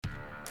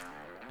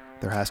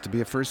There has to be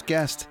a first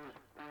guest,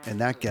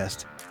 and that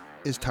guest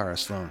is Tara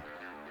Slone.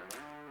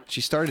 She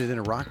started in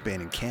a rock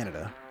band in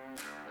Canada.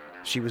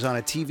 She was on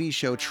a TV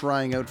show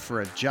trying out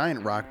for a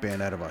giant rock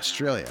band out of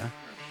Australia.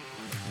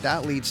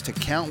 That leads to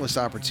countless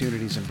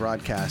opportunities in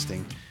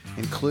broadcasting,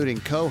 including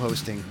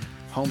co-hosting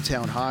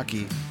Hometown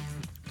Hockey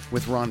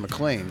with Ron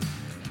McLean.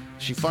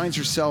 She finds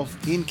herself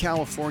in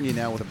California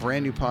now with a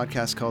brand new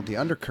podcast called The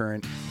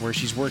Undercurrent, where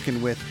she's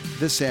working with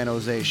the San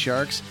Jose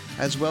Sharks,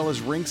 as well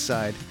as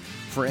Ringside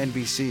for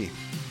NBC.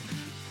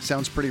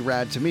 Sounds pretty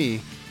rad to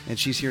me, and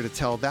she's here to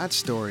tell that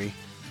story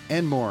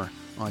and more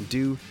on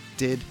Do,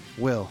 Did,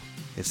 Will.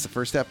 It's the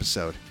first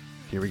episode.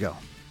 Here we go.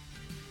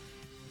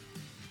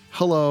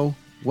 Hello.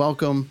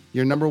 Welcome.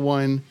 You're number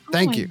one.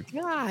 Thank you. Oh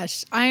my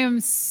gosh. I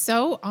am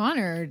so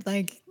honored.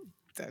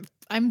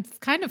 I'm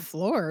kind of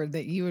floored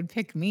that you would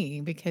pick me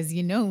because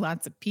you know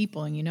lots of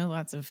people and you know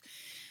lots of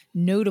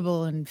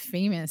notable and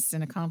famous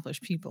and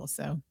accomplished people.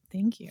 So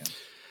thank you.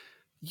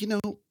 You know,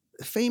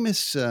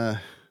 famous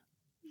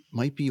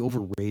might be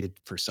overrated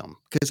for some,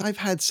 because I've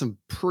had some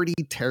pretty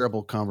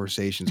terrible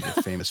conversations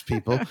with famous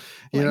people.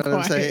 You know what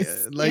I'm saying?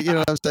 You know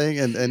what I'm saying?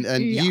 And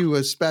Yeah. You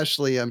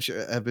especially, I'm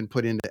sure, have been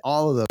put into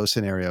all of those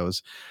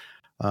scenarios.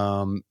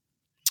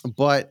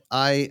 But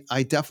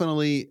I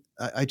definitely,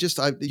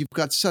 you've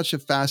got such a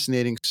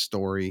fascinating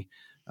story.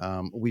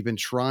 We've been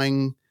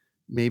trying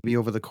maybe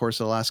over the course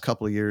of the last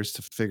couple of years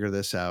to figure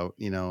this out,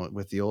 you know,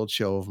 with the old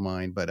show of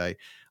mine, but I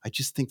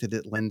just think that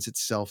it lends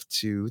itself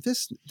to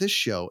this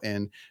show.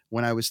 And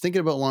when I was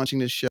thinking about launching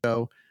this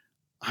show,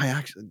 I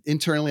actually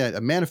internally I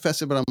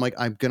manifested, but I'm like,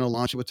 I'm going to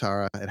launch it with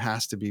Tara. It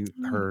has to be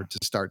her to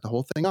start the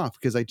whole thing off,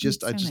 because I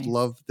just nice.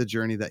 love the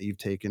journey that you've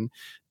taken.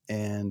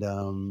 And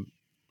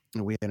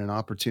we had an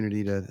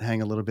opportunity to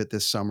hang a little bit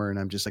this summer, and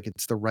I'm just like,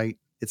 it's the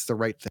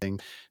right thing,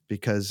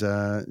 because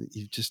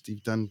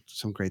you've done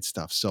some great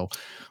stuff. So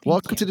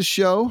welcome to the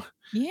show.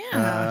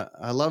 Yeah.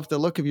 I love the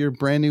look of your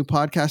brand new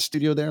podcast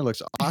studio there. It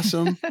looks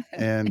awesome.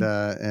 and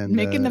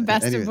making the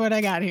best of what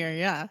I got here.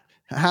 Yeah.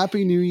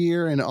 Happy New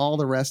Year and all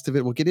the rest of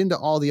it. We'll get into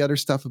all the other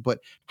stuff, but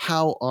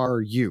how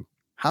are you?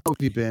 How have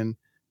you been?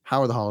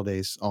 How are the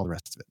holidays? All the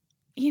rest of it.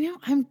 You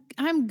know,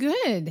 I'm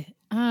good.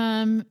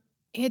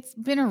 It's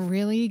been a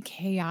really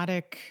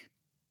chaotic,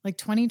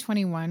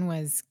 2021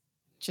 was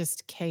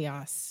just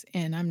chaos.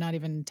 And I'm not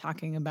even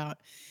talking about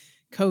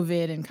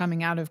COVID and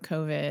coming out of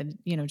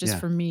COVID,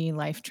 for me,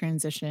 life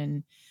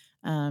transition,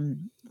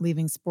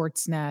 leaving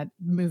Sportsnet,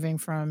 moving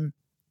from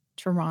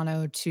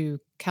Toronto to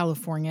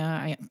California.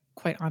 I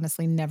quite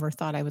honestly never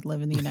thought I would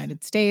live in the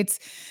United States.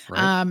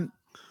 Right.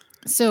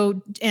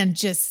 And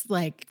just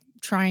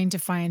trying to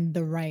find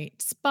the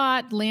right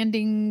spot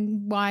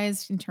landing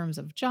wise in terms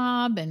of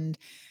job and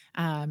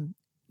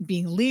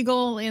being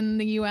legal in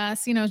the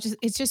US,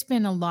 it's just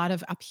been a lot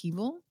of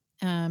upheaval,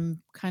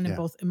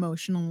 both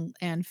emotional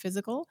and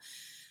physical.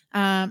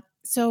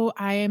 So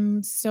I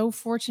am so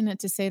fortunate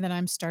to say that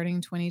I'm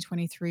starting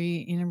 2023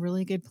 in a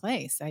really good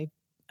place.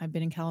 I've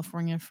been in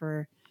California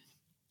for,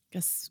 I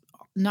guess,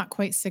 not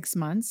quite 6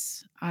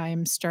 months.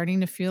 I'm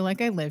starting to feel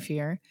like I live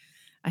here.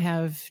 I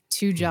have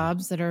 2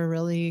 jobs that are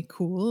really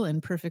cool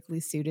and perfectly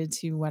suited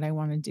to what I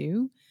want to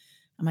do.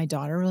 My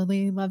daughter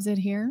really loves it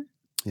here.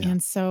 Yeah.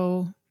 And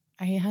so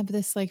I have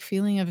this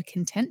feeling of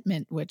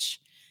contentment, which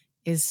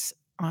is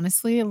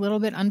honestly a little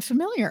bit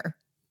unfamiliar.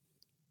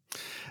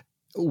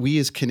 We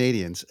as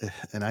Canadians,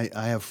 and I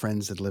have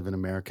friends that live in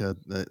America,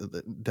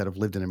 that have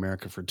lived in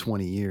America for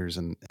 20 years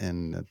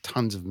and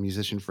tons of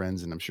musician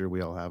friends, and I'm sure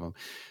we all have them.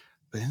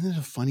 But isn't it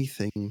a funny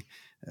thing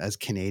as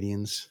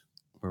Canadians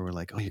where we're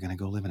like, oh, you're going to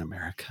go live in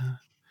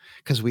America?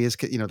 Because we, as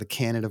the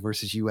Canada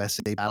versus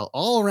USA battle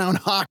all around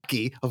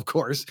hockey, of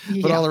course,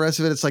 but all the rest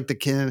of it, it's like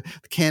the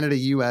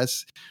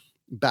Canada-US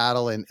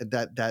battle, and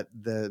that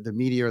the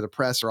media or the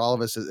press or all of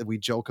us, we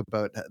joke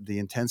about the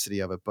intensity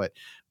of it, but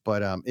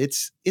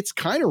it's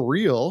kind of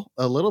real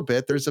a little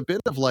bit. There's a bit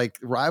of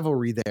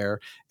rivalry there,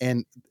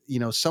 and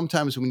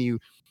sometimes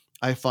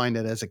I find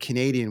that as a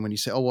Canadian, when you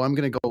say, oh, well, I'm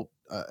going to go,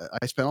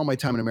 I spent all my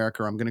time in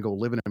America, or I'm going to go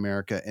live in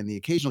America, and the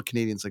occasional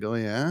Canadian's like, oh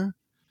yeah.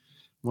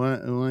 Why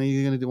are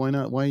you going to do? Why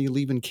not? Why are you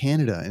leaving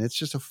Canada? And it's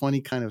just a funny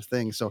kind of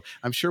thing. So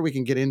I'm sure we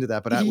can get into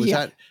that. But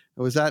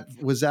was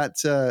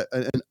that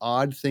an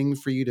odd thing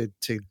for you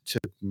to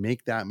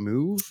make that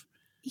move?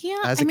 Yeah,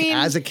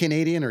 as a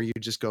Canadian, or you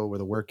just go where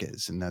the work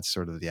is, and that's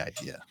sort of the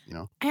idea,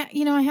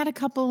 I had a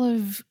couple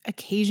of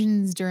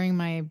occasions during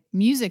my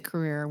music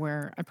career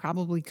where I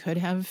probably could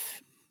have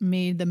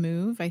made the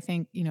move. I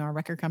think our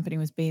record company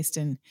was based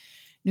in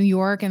New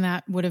York, and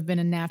that would have been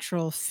a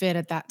natural fit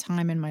at that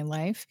time in my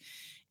life.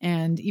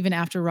 And even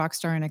after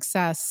Rockstar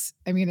INXS,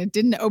 it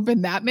didn't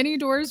open that many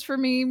doors for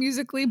me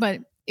musically, but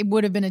it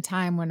would have been a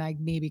time when I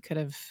maybe could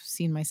have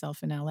seen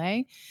myself in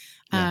LA.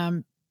 Yeah.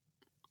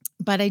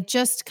 But I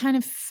just kind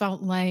of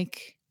felt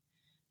like,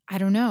 I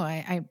don't know,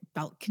 I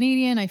felt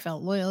Canadian. I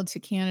felt loyal to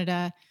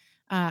Canada.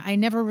 I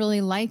never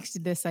really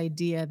liked this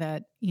idea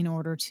that in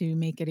order to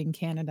make it in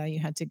Canada, you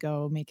had to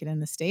go make it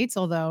in the States.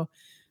 Although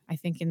I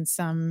think in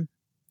some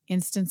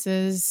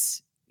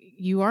instances,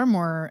 you are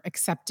more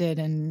accepted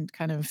and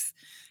kind of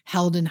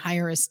held in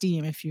higher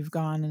esteem if you've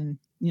gone and,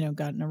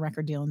 gotten a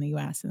record deal in the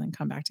US and then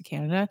come back to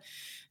Canada.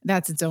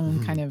 That's its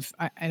own kind Mhm. of,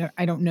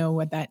 I don't know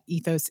what that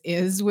ethos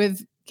is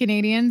with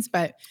Canadians,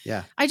 but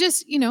Yeah. I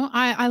just,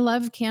 I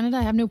love Canada.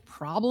 I have no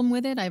problem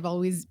with it. I've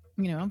always,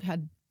 I've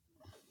had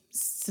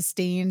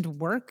sustained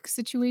work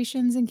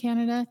situations in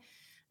Canada.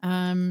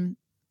 Um,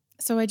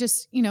 so I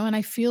just, and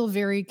I feel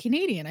very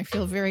Canadian. I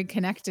feel very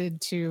connected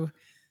to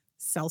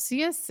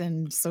Celsius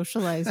and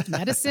socialized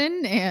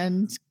medicine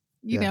and,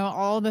 Yeah.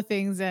 all the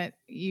things that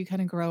you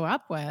kind of grow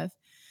up with.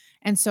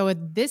 And so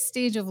at this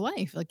stage of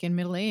life, like in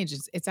middle age,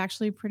 it's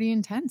actually pretty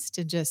intense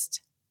to just,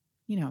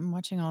 I'm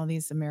watching all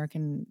these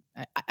American,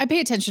 I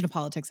pay attention to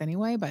politics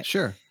anyway, but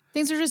Sure.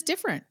 things are just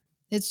different.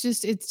 It's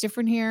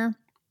different here.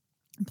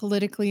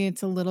 Politically,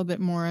 it's a little bit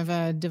more of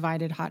a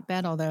divided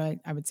hotbed, although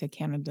I would say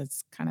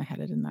Canada's kind of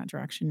headed in that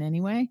direction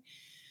anyway.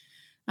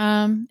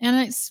 And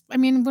I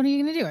mean, what are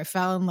you going to do? I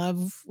fell in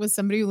love with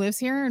somebody who lives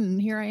here,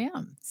 and here I am.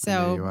 And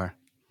there you So are.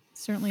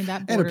 certainly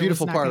that And a border was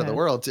beautiful not part going of the to,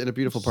 world, and a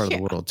beautiful part of the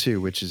yeah, world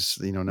too, which is,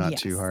 not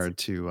too yes, hard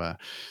to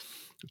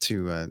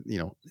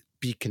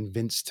be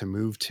convinced to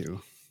move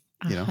to.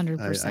 a hundred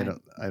percent.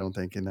 I don't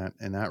think in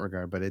that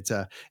regard, but it's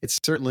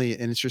certainly an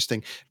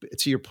interesting.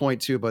 To your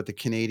point too about the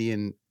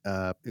Canadian,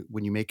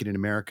 when you make it in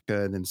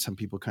America, and then some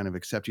people kind of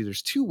accept you.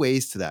 There's two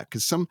ways to that,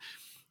 because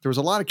there was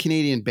a lot of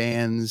Canadian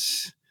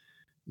bands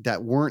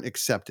that weren't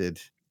accepted,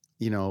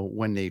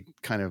 when they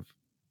kind of.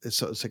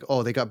 So it's like,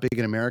 oh, they got big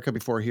in America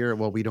before here.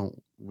 Well, we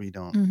don't,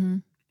 Hmm.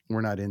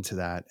 we're not into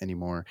that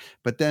anymore.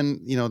 But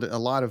then, a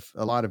lot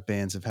of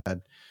bands have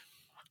had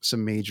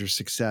some major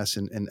success,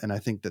 and I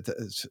think that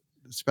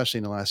especially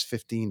in the last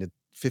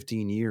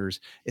 15 years,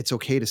 it's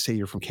okay to say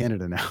you're from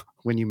Canada now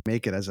when you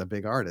make it as a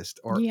big artist,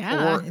 or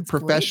Yeah, it's great to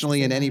professionally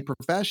say in any that.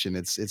 profession.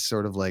 It's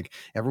sort of like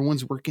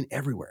everyone's working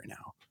everywhere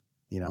now,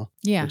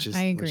 Yeah, which I is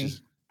agree.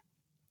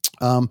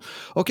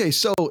 okay.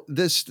 So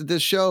this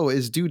show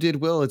is do, did,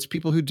 will. It's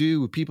people who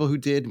do, people who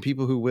did, and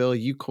people who will.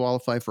 You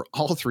qualify for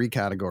all three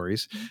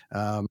categories,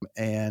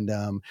 and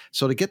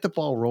so to get the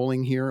ball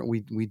rolling here,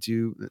 we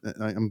do.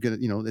 I'm gonna,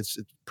 it's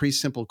pretty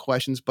simple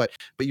questions, but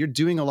you're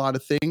doing a lot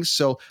of things.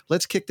 So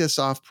let's kick this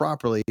off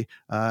properly.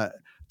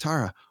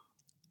 Tara,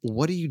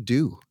 what do you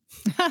do?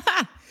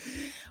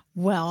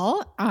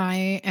 Well,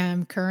 I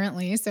am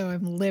currently, so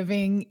I'm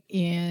living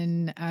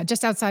in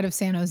just outside of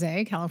San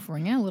Jose,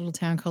 California, a little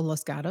town called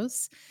Los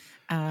Gatos.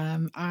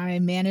 I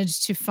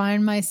managed to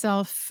find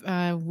myself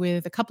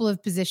with a couple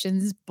of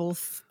positions,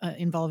 both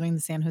involving the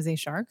San Jose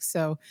Sharks.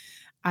 So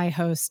I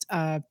host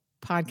a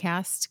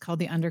podcast called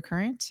The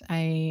Undercurrent.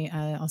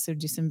 I also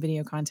do some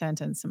video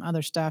content and some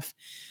other stuff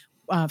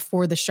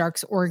for the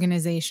Sharks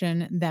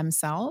organization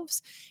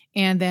themselves.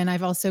 And then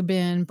I've also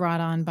been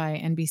brought on by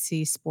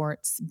NBC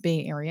Sports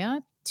Bay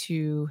Area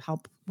to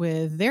help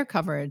with their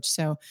coverage.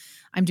 So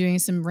I'm doing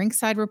some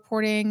rinkside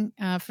reporting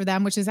for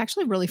them, which is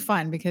actually really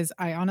fun because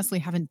I honestly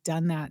haven't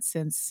done that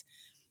since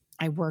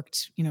I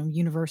worked,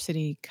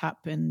 University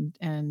Cup and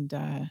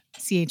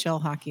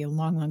CHL hockey a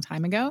long, long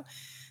time ago.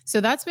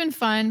 So that's been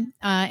fun,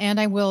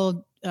 and I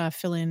will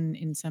fill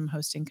in some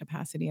hosting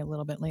capacity a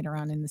little bit later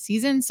on in the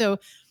season. So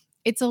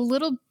it's a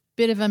little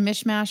bit of a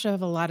mishmash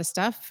of a lot of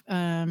stuff.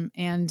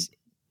 And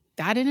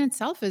that in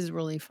itself is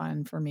really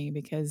fun for me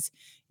because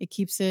it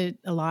keeps it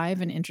alive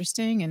and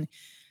interesting. And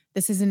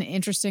this is an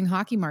interesting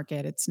hockey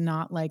market. It's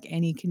not like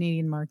any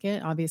Canadian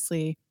market.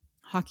 Obviously,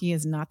 hockey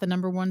is not the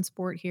number one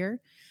sport here.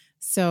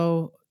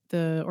 So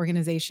the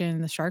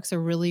organization, the Sharks,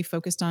 are really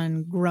focused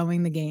on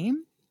growing the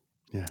game.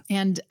 Yeah.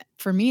 And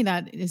for me,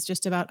 that is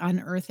just about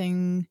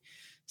unearthing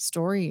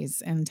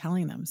stories and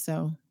telling them.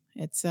 So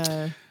it's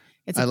a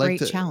it's a I liked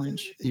great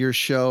challenge. your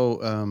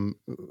show,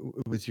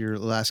 with your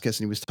last guest,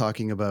 and he was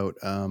talking about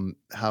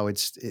how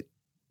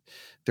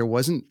there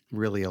wasn't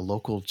really a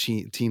local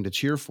team to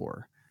cheer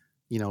for.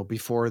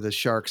 Before the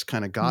Sharks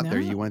kind of got there,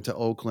 you No. went to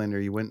Oakland,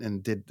 or you went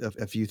and did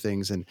a few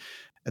things, and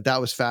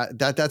that was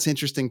that's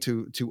interesting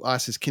to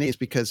us as Canadians,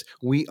 because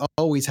we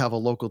always have a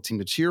local team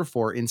to cheer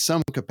for in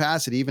some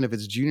capacity, even if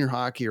it's junior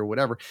hockey or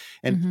whatever.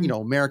 And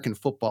Mhm. American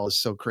football is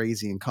so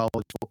crazy, and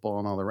college football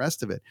and all the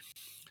rest of it.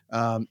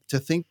 To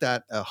think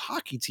that a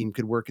hockey team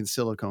could work in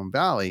Silicon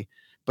Valley,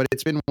 but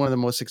it's been one of the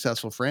most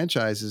successful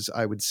franchises,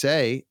 I would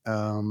say,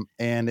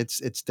 and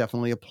it's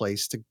definitely a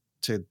place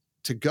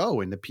to go,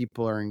 and the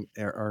people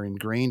are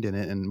ingrained in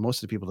it, and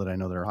most of the people that I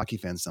know that are hockey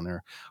fans down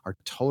there are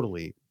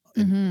totally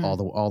in all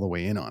Mhm. the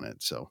way in on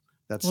it. So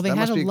Well, they that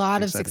had must a be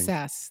lot of exciting.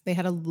 success. They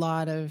had a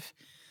lot of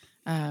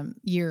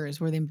years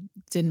where they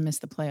didn't miss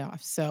the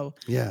playoffs. So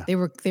Yeah, they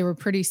were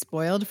pretty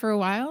spoiled for a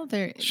while.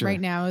 They're right sure.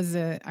 now is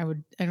I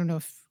don't know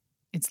if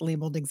it's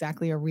labeled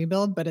exactly a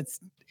rebuild, but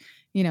it's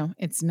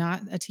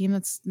not a team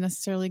that's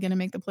necessarily going to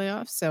make the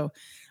playoffs. So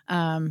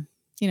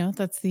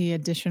that's the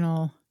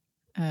additional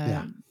uh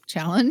Yeah.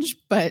 challenge,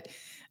 but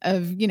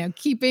of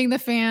keeping the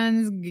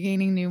fans,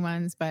 gaining new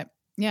ones. But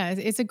yeah,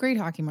 it's a great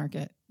hockey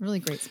market. Really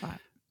great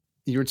spot.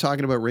 You were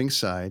talking about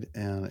ringside,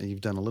 and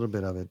you've done a little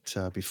bit of it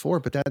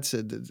before, but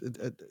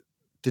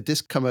did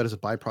this come out as a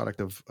byproduct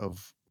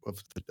of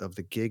of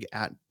the gig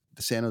at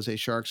the San Jose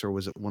Sharks, or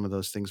was it one of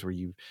those things where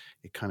you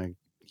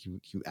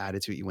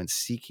added to it, you went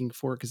seeking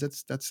for it?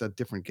 Because that's a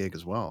different gig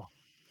as well,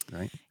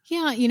 right?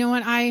 Yeah, you know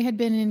what? I had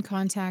been in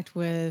contact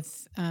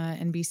with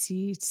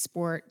NBC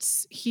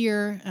Sports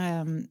here,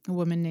 a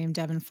woman named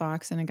Devin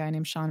Fox and a guy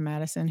named Sean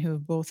Madison, who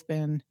have both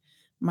been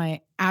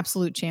my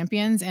absolute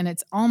champions. And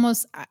it's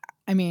almost,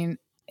 I mean,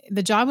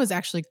 the job was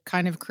actually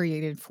kind of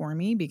created for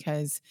me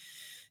because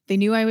they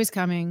knew I was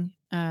coming.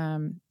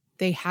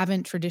 They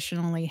haven't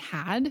traditionally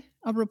had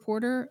a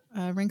reporter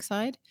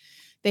rinkside.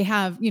 They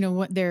have,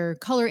 what their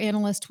color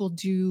analyst will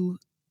do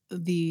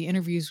the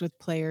interviews with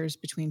players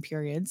between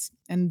periods,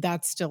 and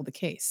that's still the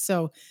case.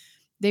 So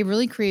they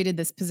really created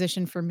this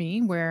position for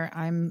me where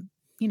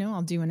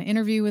I'll do an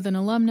interview with an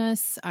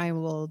alumnus. I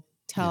will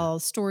Yeah. tell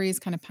stories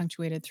kind of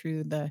punctuated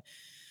through the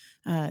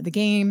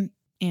game,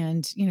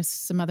 and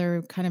some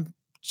other kind of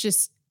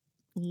just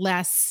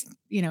less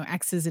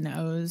X's and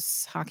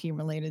O's hockey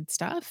related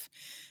stuff.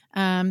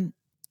 Um,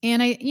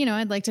 and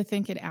I'd like to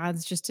think it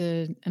adds just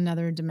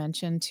another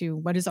dimension to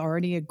what is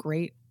already a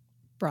great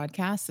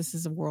broadcast. This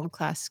is a world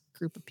class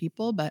group of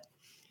people, but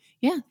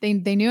yeah, they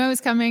knew I was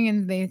coming,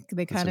 and they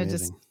That's kind of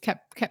just amazing.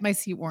 kept my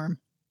seat warm.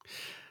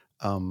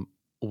 We're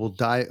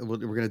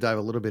going to dive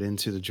a little bit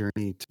into the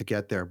journey to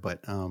get there,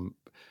 but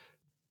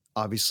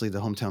obviously the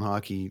hometown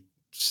hockey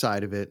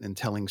side of it and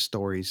telling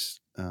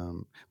stories,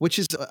 which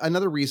is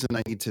another reason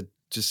I need to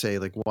just say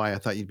like why I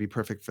thought you'd be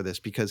perfect for this,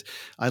 because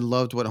I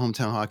loved what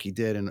hometown hockey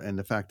did, and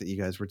the fact that you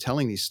guys were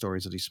telling these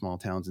stories of these small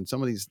towns and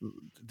some of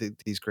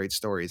these great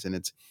stories. And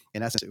it's,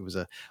 in essence, it was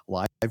a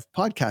live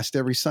podcast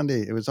every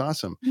Sunday. It was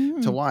awesome to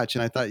Mm. watch.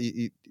 And I thought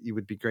you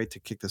would be great to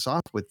kick this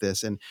off with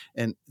this. And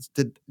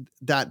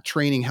that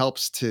training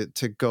helps to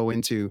go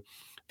into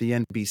the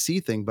NBC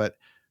thing, but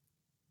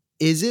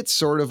is it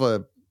sort of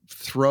a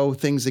throw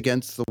things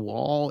against the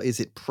wall?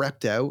 Is it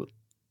prepped out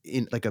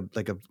in like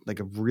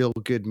a real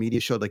good media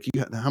show? Like,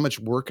 how much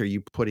work are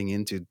you putting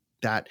into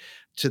that,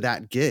 to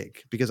that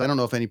gig? Because I don't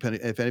know if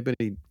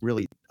anybody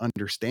really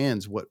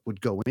understands what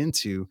would go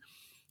into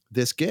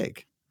this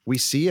gig. We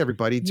see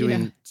everybody Yeah.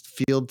 doing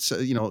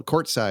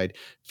courtside,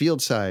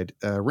 field side,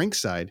 rink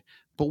side,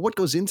 but what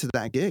goes into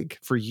that gig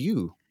for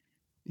you?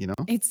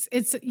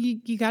 It's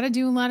you got to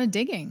do a lot of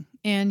digging.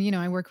 And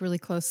I work really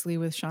closely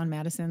with Sean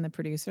Madison, the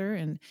producer,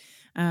 and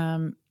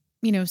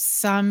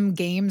some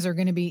games are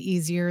going to be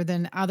easier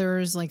than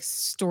others. Like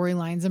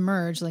storylines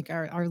emerge. Like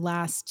our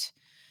last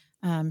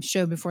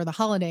show before the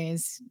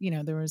holidays,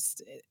 there was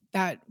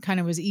that kind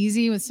of was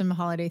easy with some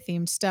holiday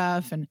themed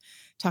stuff and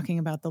talking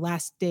about the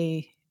last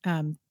day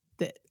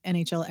that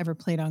NHL ever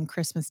played on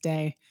Christmas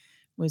Day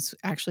was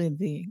actually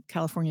the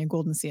California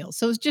Golden Seals.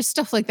 So it's just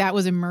stuff like that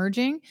was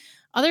emerging.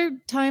 Other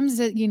times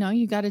that,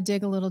 you got to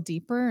dig a little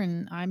deeper,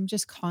 and I'm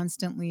just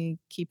constantly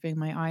keeping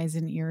my eyes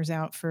and ears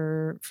out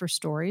for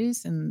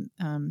stories and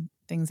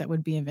things that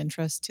would be of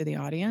interest to the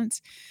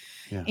audience.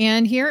 Yeah.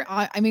 And here,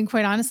 I mean,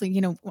 quite honestly,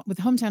 with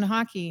hometown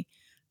hockey,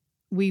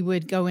 we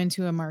would go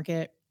into a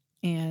market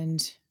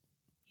and,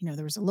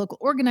 there was a local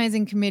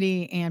organizing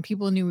committee and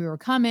people knew we were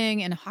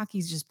coming, and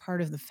hockey's just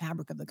part of the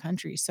fabric of the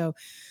country. So,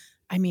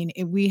 I mean,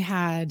 we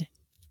had,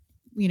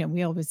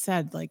 we always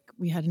said like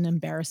we had an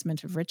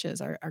embarrassment of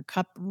riches. Our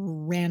cup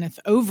ranneth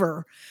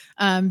over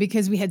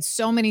because we had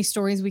so many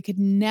stories, we could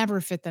never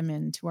fit them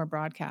into our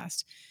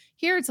broadcast.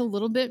 Here, it's a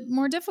little bit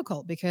more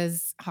difficult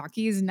because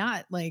hockey is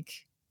not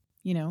like,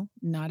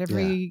 not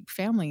every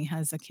family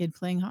has a kid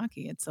playing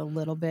hockey. It's a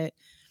little bit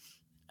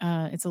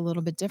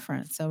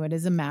different. So it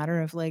is a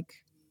matter of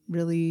like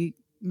really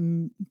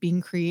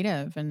being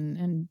creative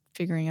and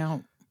figuring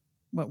out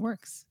what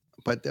works.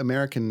 But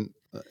American,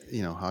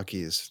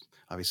 hockey is,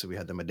 obviously we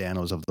had the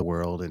Medanos of the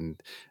world,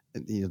 and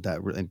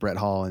and Brett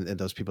Hall and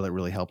those people that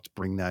really helped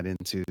bring that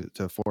into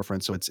the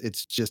forefront. So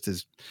it's just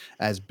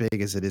as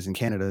big as it is in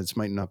Canada. It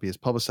might not be as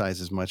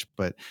publicized as much,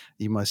 but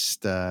you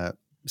must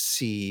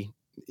see,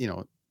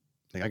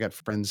 like I got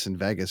friends in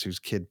Vegas whose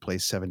kid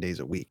plays 7 days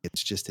a week.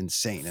 It's just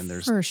insane. And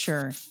there's For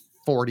sure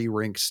 40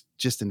 rinks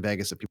just in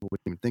Vegas that people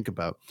wouldn't even think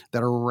about,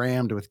 that are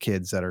rammed with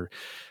kids that are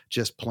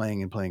just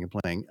playing and playing and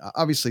playing.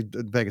 Obviously,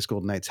 the Vegas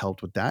Golden Knights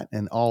helped with that,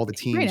 and all the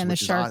teams, right, and the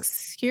which is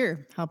Sharks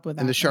here help with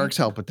that. and the Sharks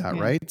right? help with that,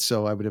 Yeah. right?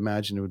 So I would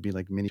imagine it would be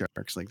like mini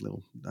Sharks, like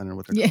little, I don't know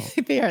what they're Yeah,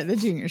 called. they are the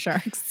junior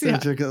Sharks. They're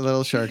Yeah.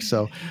 little Sharks.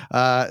 So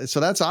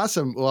that's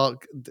awesome. Well,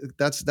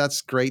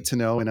 that's great to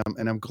know,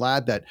 and I'm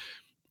glad that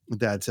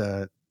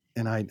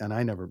and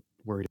I never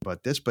worried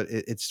about this, but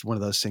it's one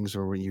of those things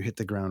where when you hit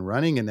the ground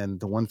running, and then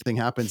the one thing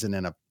happens, and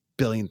then a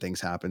billion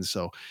things happen.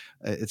 So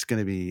it's going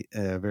to be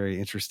very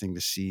interesting to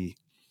see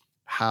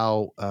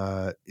how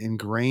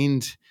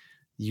ingrained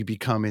you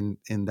become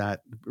in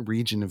that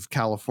region of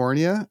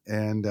California,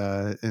 and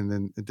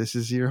then this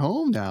is your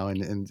home now,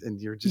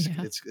 and you're just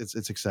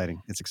it's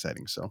exciting. It's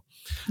exciting. So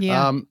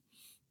Yeah.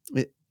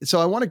 So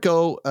I want to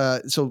go.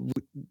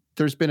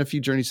 There's been a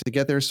few journeys to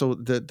get there. So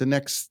the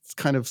next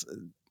kind of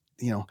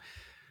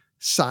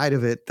side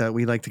of it that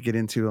we like to get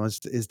into is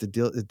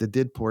the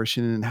did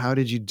portion, and how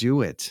did you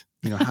do it?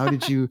 How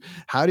did you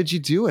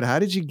do it? How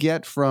did you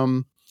get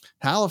from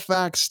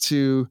Halifax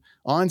to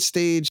on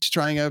stage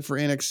trying out for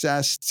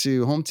INXS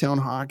to hometown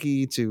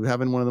hockey to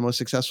having one of the most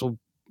successful,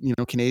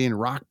 Canadian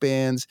rock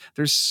bands.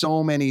 There's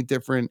so many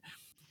different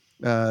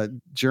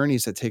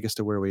journeys that take us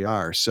to where we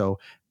are. So,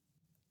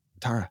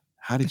 Tara,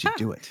 how did you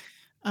do it?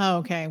 Oh,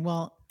 okay.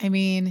 Well, I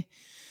mean,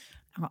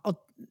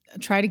 I'll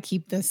try to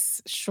keep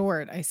this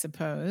short, I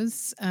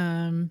suppose.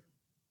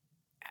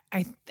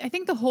 I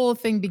think the whole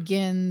thing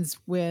begins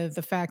with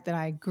the fact that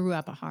I grew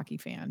up a hockey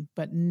fan,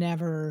 but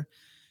never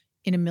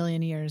in a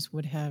million years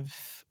would have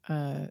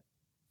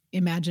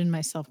imagined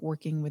myself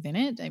working within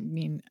it. I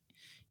mean,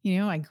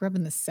 I grew up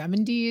in the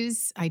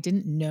 70s. I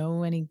didn't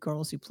know any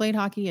girls who played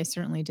hockey. I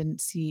certainly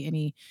didn't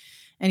see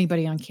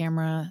anybody on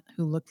camera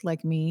who looked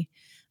like me.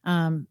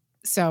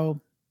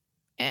 So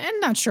I'm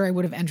not sure I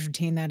would have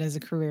entertained that as a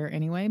career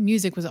anyway.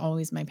 Music was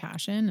always my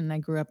passion, and I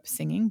grew up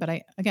singing, but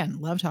I, again,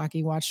 loved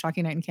hockey, watched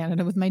Hockey Night in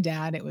Canada with my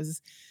dad. It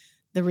was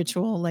the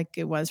ritual like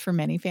it was for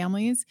many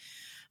families.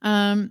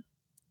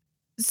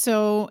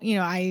 So,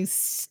 I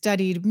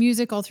studied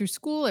music all through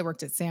school. I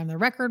worked at Sam the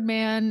Record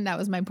Man. That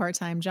was my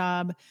part-time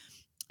job.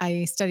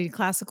 I studied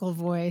classical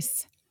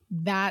voice.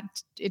 That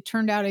it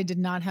turned out I did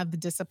not have the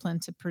discipline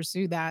to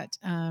pursue that.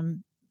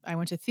 I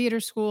went to theater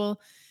school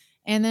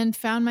and then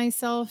found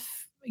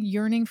myself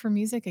yearning for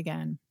music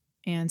again.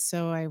 And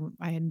so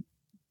I had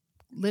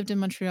lived in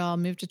Montreal,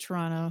 moved to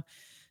Toronto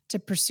to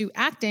pursue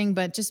acting,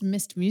 but just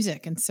missed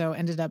music. And so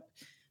ended up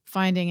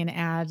finding an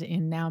ad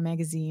in Now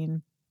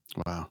magazine.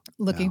 Wow.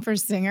 Looking for a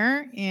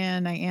singer,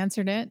 and I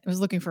answered it. I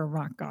was looking for a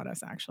rock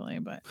goddess, actually,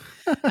 but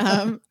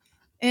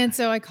and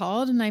so I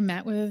called and I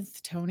met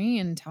with Tony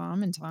and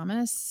Tom and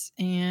Thomas,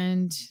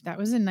 and that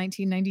was in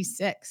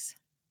 1996.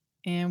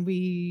 And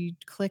we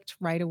clicked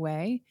right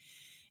away.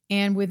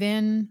 And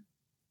within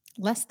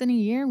less than a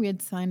year, we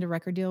had signed a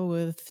record deal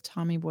with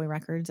Tommy Boy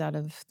Records out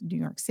of New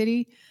York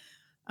City.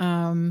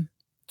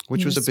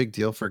 Which was a big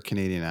deal for a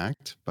Canadian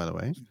act, by the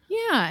way.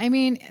 Yeah, I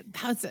mean,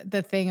 that's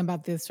the thing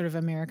about this sort of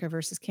America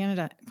versus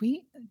Canada.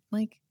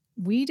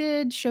 We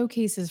did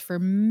showcases for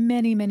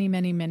many, many,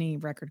 many, many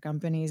record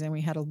companies, and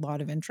we had a lot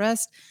of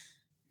interest.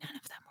 None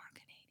of them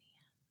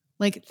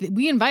were Canadian.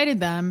 We invited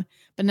them,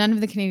 but none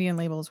of the Canadian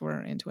labels were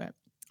into it.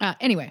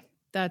 Anyway,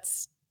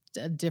 that's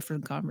a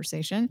different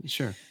conversation.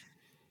 Sure.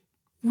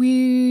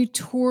 We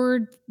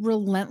toured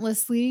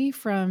relentlessly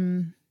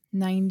from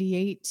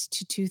 98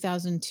 to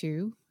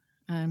 2002.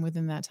 And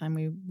within that time,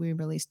 we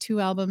released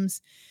 2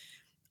 albums.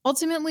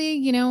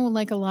 Ultimately,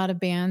 like a lot of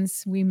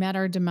bands, we met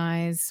our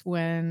demise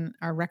when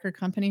our record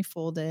company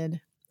folded.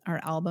 Our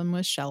album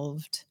was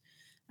shelved.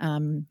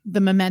 The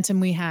momentum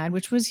we had,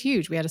 which was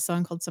huge. We had a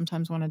song called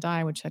Sometimes Wanna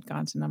Die, which had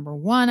gone to number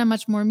 1 on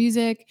Much More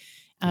Music.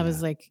 I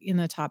was in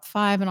the top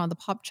 5 and on the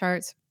pop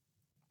charts.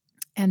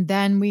 And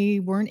then we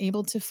weren't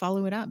able to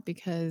follow it up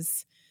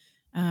because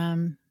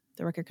the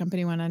record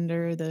company went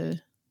under, the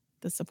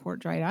support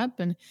dried up,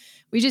 and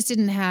we just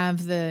didn't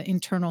have the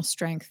internal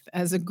strength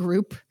as a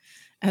group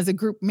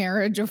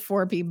marriage of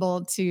 4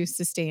 people to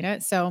sustain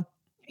it. So,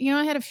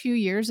 I had a few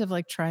years of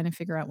trying to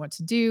figure out what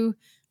to do.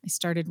 I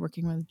started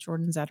working with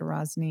Jordan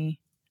Zadarozny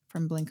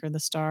from Blinker the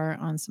Star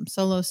on some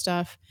solo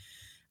stuff.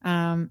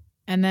 And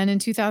then in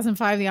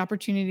 2005, the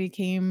opportunity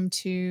came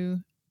to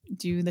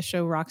do the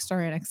show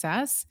Rockstar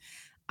INXS.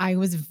 I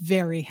was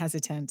very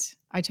hesitant.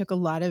 I took a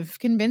lot of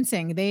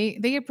convincing.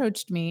 They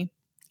approached me.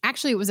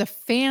 Actually, it was a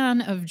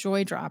fan of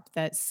Joydrop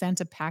that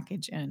sent a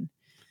package in.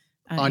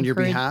 On your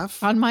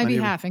behalf? On my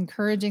behalf,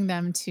 encouraging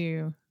them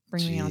to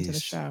bring me onto the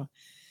show.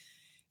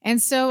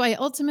 And so I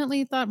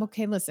ultimately thought,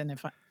 okay, listen,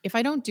 if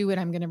I don't do it,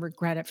 I'm going to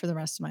regret it for the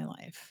rest of my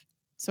life.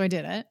 So I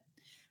did it.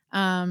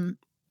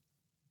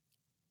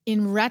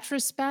 In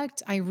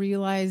retrospect, I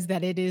realized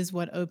that it is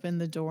what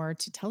opened the door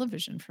to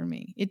television for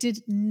me. It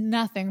did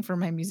nothing for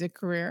my music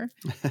career.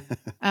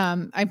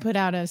 I put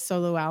out a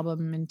solo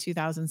album in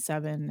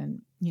 2007,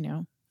 and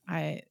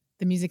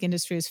the music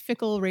industry is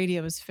fickle,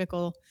 radio is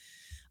fickle.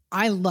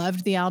 I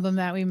loved the album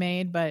that we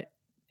made, but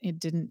it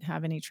didn't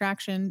have any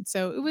traction.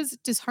 So it was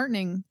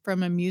disheartening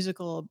from a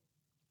musical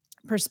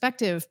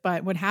perspective.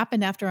 But what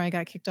happened after I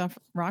got kicked off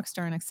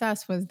Rockstar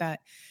INXS was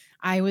that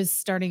I was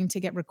starting to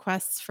get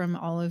requests from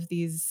all of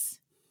these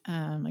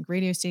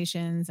radio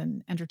stations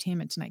and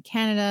Entertainment Tonight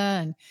Canada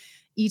and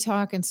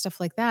eTalk and stuff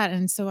like that.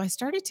 And so I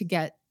started to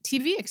get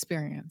TV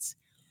experience.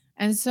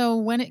 And so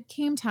when it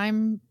came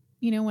time,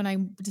 when I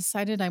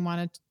decided I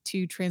wanted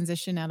to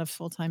transition out of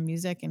full-time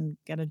music and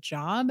get a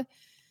job,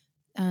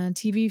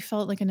 TV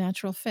felt like a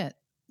natural fit.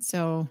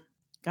 So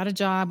got a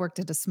job, worked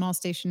at a small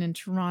station in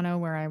Toronto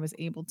where I was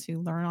able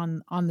to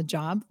learn on the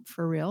job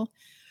for real.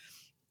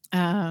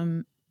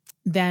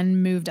 Then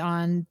moved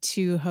on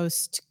to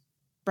host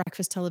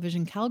Breakfast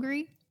Television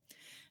Calgary.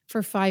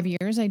 For 5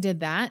 years, I did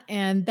that.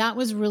 And that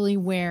was really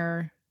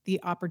where the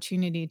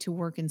opportunity to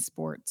work in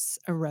sports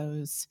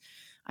arose.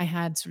 I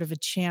had sort of a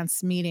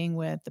chance meeting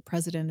with the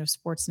president of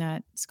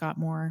Sportsnet, Scott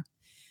Moore.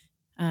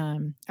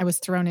 I was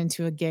thrown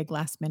into a gig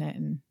last minute,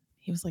 and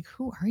he was like,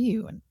 "Who are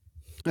you?" And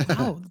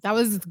wow, that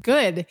was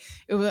good.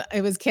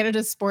 It was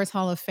Canada's Sports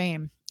Hall of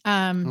Fame.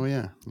 Oh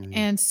yeah.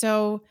 And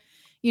so,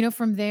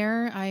 From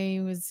there,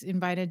 I was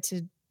invited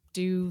to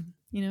do,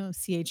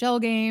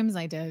 CHL games.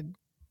 I did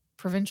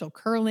provincial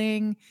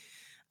curling.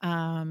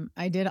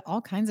 I did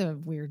all kinds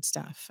of weird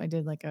stuff. I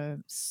did like a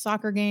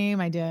soccer game.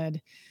 I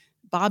did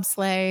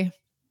bobsleigh,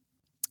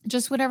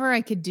 just whatever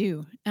I could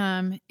do.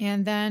 And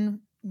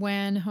then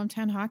when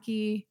hometown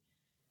hockey,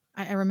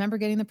 I remember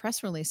getting the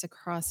press release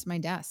across my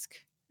desk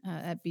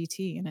at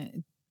BT, and it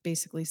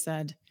basically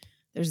said,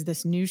 "There's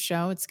this new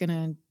show. It's going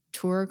to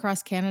tour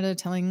across Canada,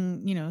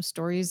 telling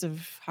stories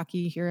of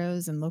hockey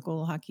heroes and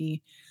local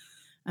hockey,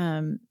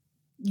 um,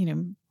 you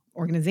know,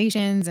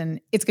 organizations,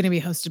 and it's going to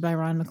be hosted by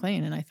Ron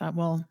MacLean." And I thought,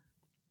 well,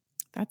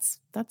 that's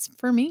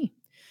for me.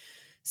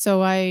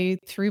 So I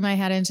threw my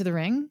hat into the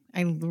ring.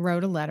 I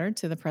wrote a letter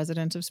to the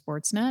president of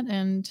Sportsnet,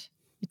 and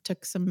it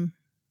took some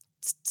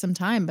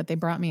time, but they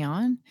brought me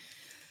on.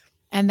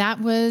 And that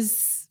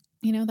was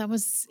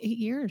 8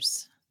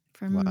 years Wow.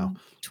 from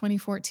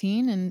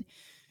 2014. And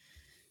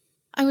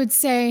I would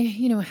say,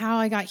 how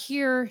I got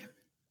here,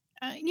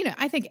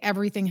 I think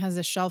everything has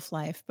a shelf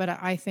life, but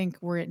I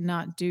think were it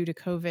not due to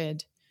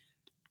COVID,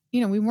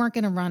 we weren't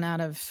going to run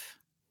out of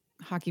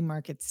hockey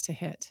markets to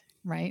hit,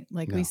 right?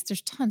 Like No.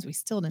 there's tons we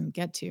still didn't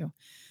get to.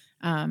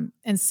 And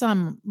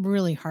some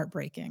really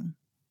heartbreaking,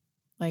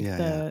 like Yeah, yeah.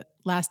 the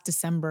last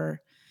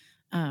December,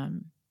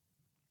 um,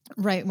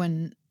 right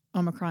when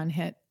Omicron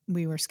hit,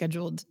 we were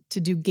scheduled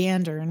to do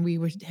Gander, and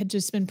had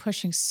just been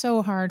pushing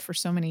so hard for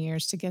so many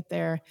years to get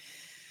there.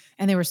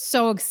 And they were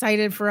so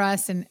excited for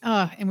us, and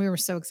we were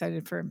so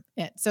excited for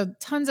it. So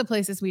tons of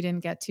places we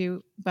didn't get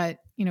to, but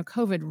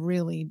COVID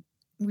really,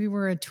 we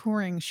were a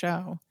touring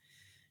show,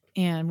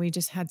 and we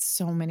just had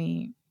so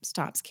many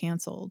stops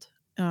canceled.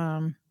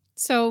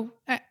 So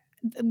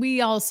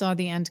we all saw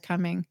the end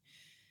coming.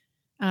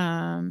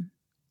 And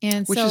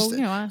Which so,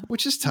 is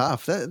which is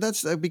tough.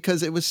 That's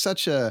because it was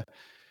such a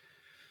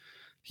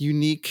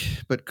unique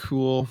but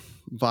cool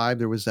vibe.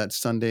 There was that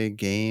Sunday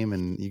game,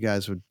 and you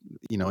guys would,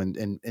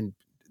 and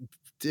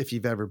if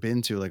you've ever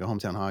been to like a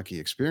hometown hockey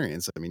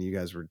experience, I mean, you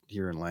guys were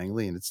here in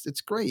Langley, and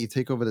it's great. You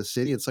take over the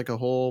city. It's like a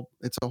whole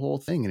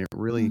thing, and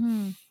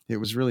mhm, it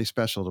was really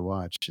special to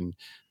watch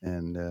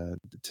and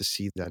to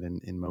see that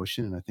in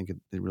motion. And I think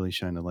it really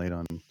shined a light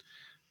on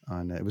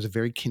it was a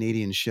very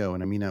Canadian show,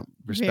 and I mean that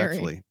very.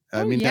 respectfully.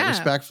 I Oh, mean that yeah.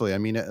 respectfully. I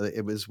mean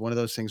it was one of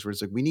those things where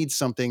it's like we need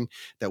something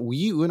that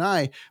you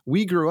and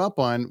we grew up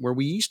on, where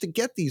we used to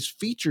get these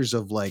features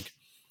of like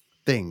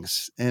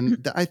things,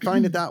 and I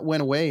find that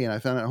went away, and I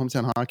found that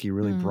hometown hockey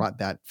really Mm. brought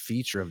that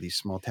feature of these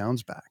small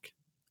towns back.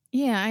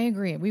 Yeah, I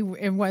agree.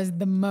 It was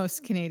the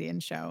most Canadian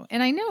show,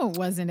 and I know it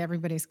wasn't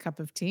everybody's cup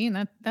of tea,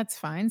 and that's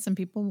fine. Some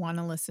people want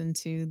to listen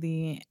to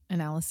the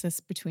analysis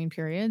between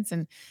periods,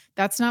 and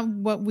that's not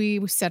what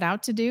we set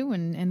out to do.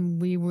 And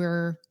we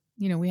were,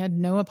 we had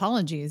no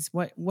apologies.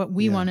 What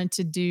we Yeah, wanted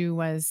to do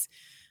was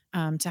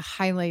to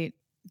highlight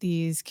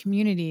these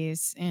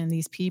communities and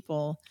these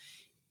people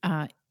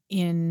uh,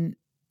 in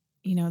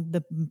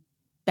the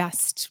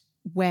best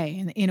way,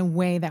 and in a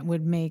way that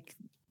would make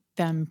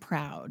them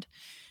proud.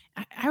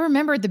 I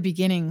remember at the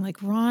beginning,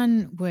 like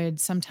Ron would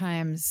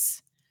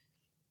sometimes,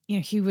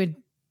 he would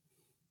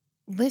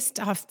list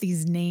off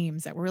these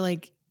names that were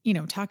like,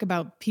 talk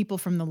about people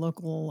from the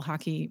local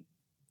hockey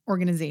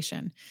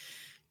organization,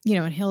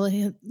 and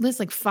he'll list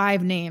like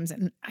 5 names.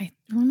 And I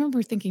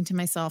remember thinking to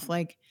myself,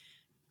 like,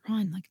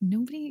 Ron, like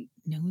nobody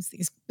knows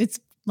these. It's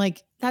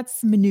like,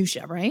 that's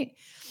minutia, right?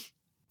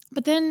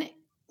 But then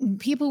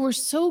people were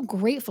so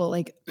grateful,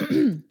 like,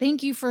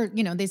 thank you for,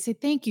 they say,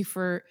 thank you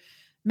for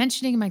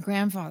mentioning my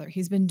grandfather.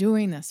 He's been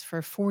doing this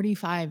for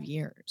 45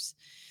 years.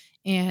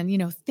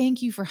 And,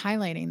 thank you for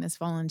highlighting this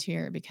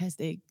volunteer, because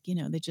they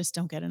just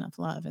don't get enough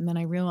love. And then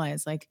I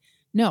realized, like,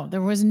 no,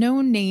 there was no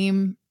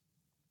name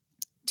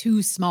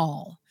too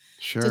small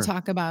to sure.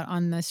 talk about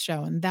on this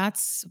show. And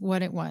that's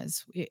what it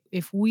was.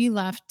 If we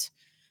left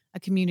a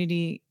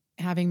community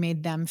having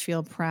made them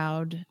feel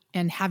proud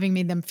and having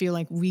made them feel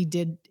like we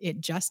did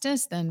it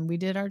justice, then we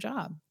did our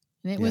job.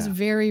 And it was Yeah.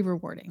 very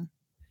rewarding.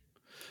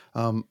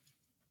 Um,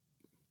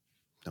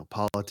 no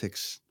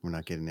politics. We're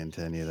not getting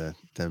into any of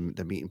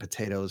the meat and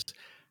potatoes.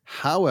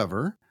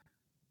 However,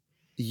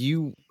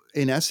 you,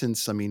 in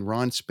essence, I mean,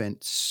 Ron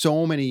spent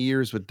so many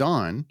years with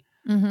Don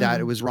that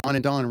it Mhm. was Ron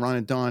and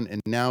Don,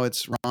 and now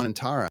it's Ron and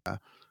Tara.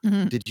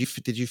 Mhm.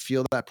 Did you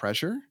feel that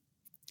pressure?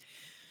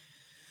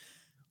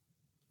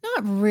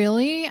 Not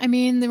really. I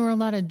mean, there were a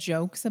lot of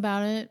jokes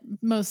about it,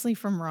 mostly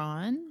from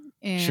Ron.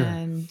 Sure.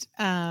 And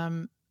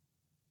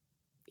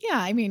yeah,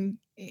 I mean,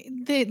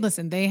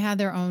 they had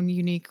their own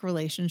unique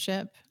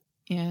relationship.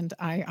 And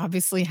I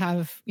obviously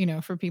have,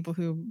 for people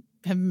who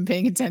have been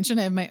paying attention,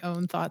 I have my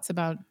own thoughts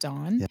about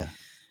Don, Yeah.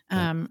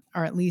 Yeah.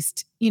 or at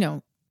least,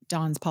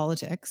 Don's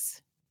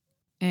politics,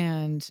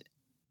 and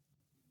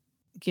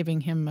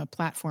giving him a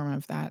platform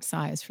of that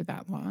size for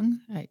that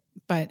long.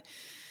 But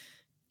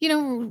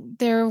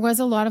there was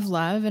a lot of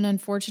love, and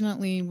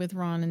unfortunately, with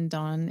Ron and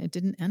Don, it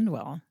didn't end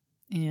well.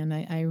 And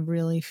I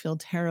really feel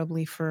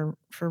terribly for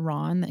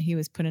Ron, that he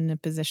was put in a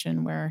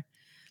position where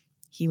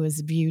he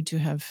was viewed to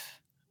have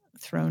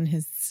thrown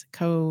his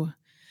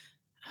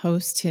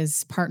host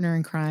his partner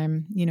in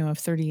crime, of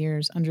 30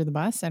 years under the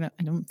bus. I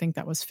don't think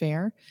that was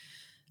fair.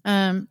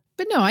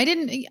 But no, I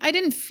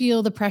didn't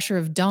feel the pressure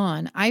of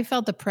Dawn. I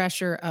felt the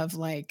pressure of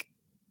like,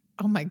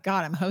 oh my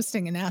God, I'm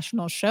hosting a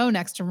national show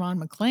next to Ron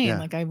McClain. Yeah.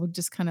 Like I would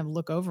just kind of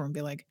look over and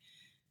be like,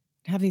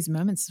 have these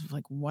moments of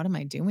like, what am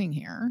I doing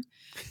here?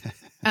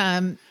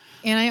 And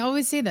I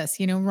always say this,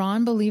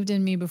 Ron believed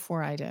in me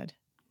before I did.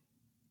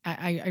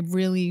 I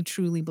really,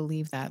 truly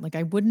believe that. Like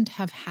I wouldn't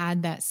have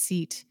had that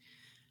seat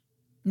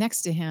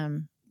next to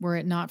him were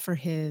it not for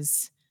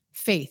his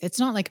faith. It's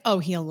not like, oh,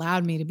 he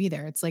allowed me to be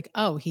there. It's like,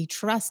 oh, he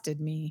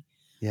trusted me.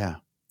 Yeah.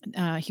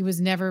 He was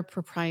never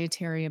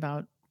proprietary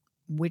about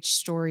which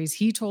stories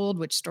he told,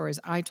 which stories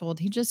I told.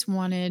 He just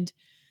wanted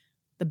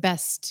the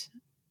best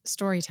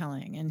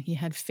storytelling, and he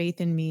had faith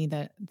in me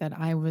that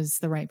I was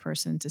the right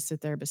person to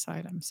sit there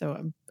beside him. So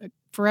I'm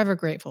forever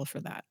grateful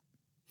for that.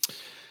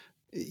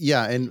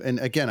 Yeah, and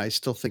again, I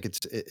still think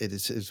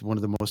it's one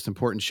of the most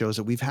important shows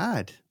that we've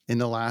had in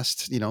the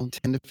last 10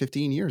 to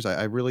 15 years.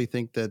 I really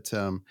think that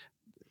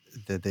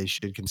that they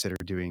should consider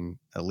doing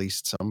at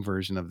least some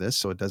version of this,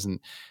 so it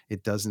doesn't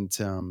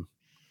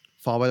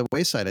fall by the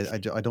wayside. I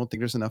don't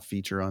think there's enough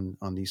feature on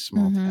these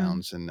small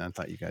towns, and I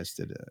thought you guys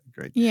did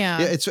great.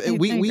 Yeah, Yeah, I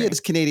we agree. as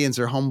Canadians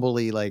are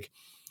humbly like,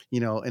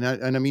 and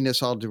I mean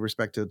this all due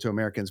respect to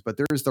Americans, but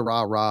there's the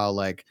rah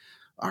like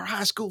our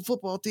high school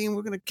football team,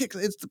 we're gonna kick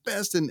it's the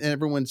best, and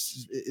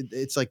everyone's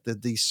it's like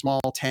the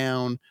small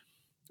town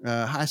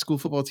high school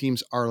football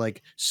teams are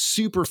like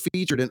super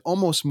featured and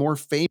almost more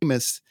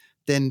famous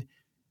than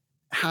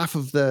half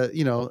of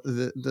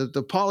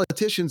the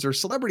politicians or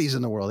celebrities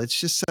in the world. It's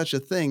just such a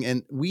thing.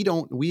 And we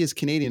as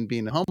Canadian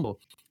being humble,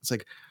 it's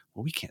like,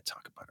 well, we can't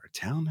talk about our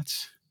town.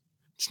 It's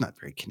not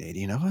very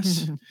Canadian of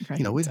us.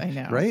 Right. I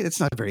know. Right. It's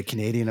not very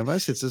Canadian of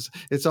us.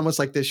 It's almost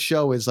like this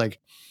show is like,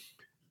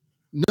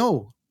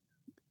 no,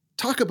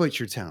 talk about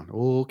your town.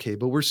 Oh, okay.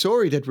 But we're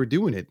sorry that we're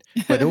doing it,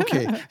 but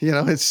okay. And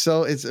I just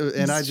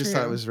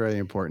thought it was very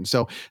important.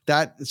 So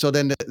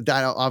then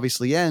that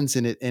obviously ends,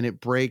 and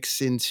it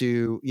breaks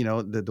into,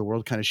 the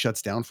world kind of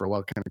shuts down for a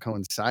while, kind of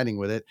coinciding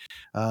with it.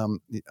 I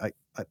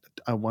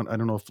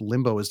don't know if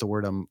limbo is the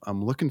word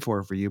I'm looking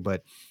for you,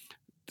 but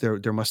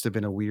there must have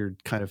been a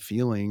weird kind of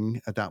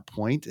feeling at that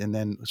point, and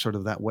then sort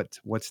of that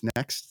what's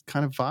next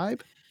kind of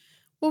vibe.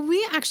 Well,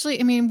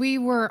 we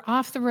were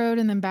off the road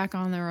and then back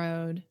on the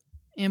road.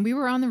 And we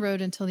were on the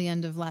road until the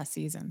end of last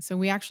season. So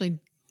we actually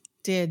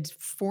did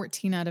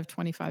 14 out of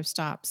 25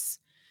 stops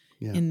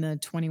in the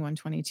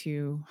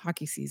 21-22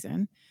 hockey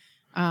season.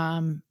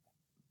 But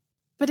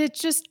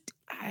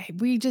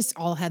we just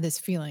all had this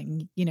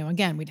feeling,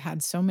 again, we'd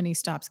had so many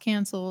stops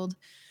canceled.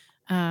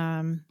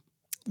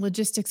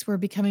 Logistics were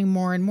becoming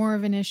more and more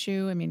of an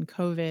issue. I mean,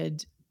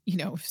 COVID,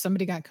 if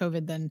somebody got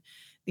COVID, then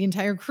the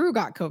entire crew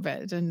got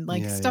COVID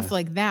and stuff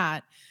like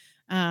that.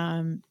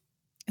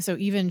 So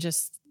even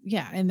just,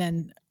 and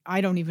then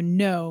I don't even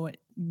know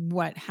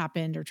what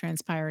happened or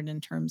transpired in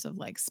terms of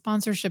like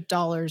sponsorship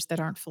dollars that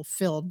aren't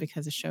fulfilled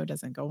because the show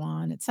doesn't go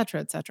on, et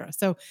cetera, et cetera.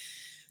 So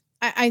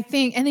I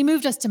think, and they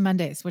moved us to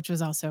Mondays, which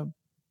was also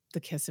the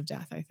kiss of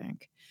death, I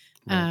think.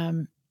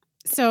 Right.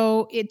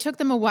 So it took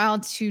them a while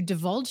to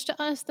divulge to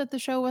us that the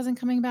show wasn't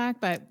coming back,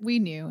 but we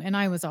knew, and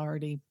I was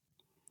already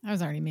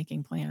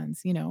making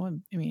plans, I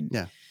mean,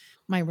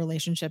 my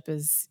relationship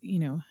is,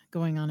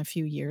 going on a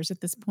few years at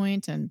this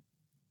point. And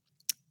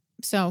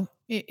so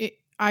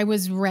I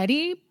was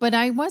ready, but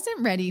I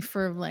wasn't ready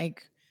for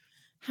like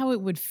how it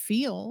would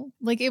feel.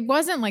 Like it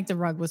wasn't like the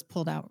rug was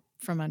pulled out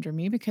from under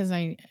me because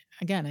I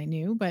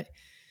knew, but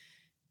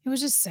it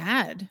was just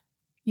sad.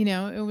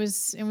 It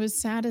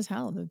was sad as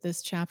hell that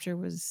this chapter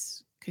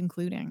was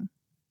concluding.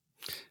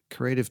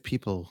 Creative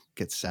people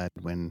get sad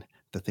when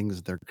the things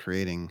that they're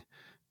creating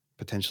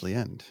potentially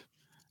end.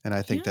 And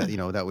I think that,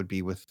 that would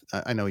be with,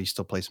 I know you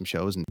still play some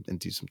shows and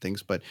do some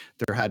things, but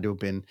there had to have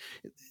been,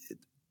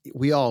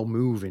 we all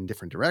move in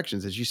different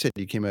directions. As you said,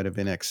 you came out of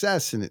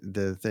INXS and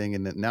the thing,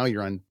 and now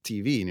you're on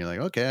TV and you're like,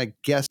 okay, I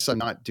guess I'm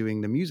not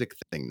doing the music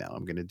thing now.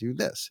 I'm going to do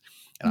this.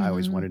 And I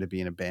always wanted to be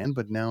in a band,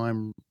 but now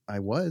I'm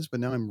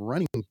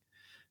running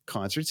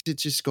concerts. It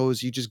just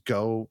goes, you just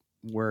go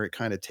where it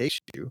kind of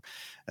takes you.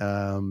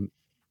 So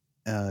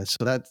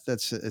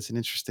it's an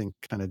interesting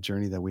kind of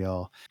journey that we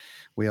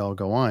all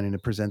go on, and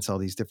it presents all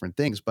these different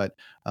things, but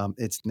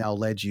it's now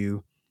led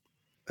you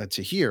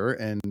to here.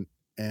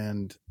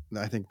 And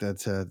I think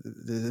that's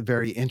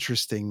very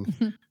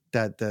interesting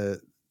that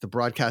the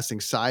broadcasting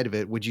side of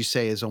it, would you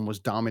say, is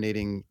almost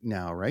dominating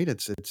now, right?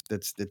 It's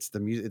the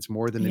music. It's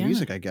more than the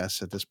music, I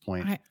guess, at this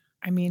point.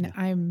 I mean,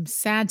 I'm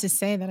sad to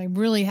say that I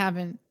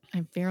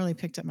barely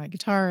picked up my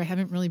guitar. I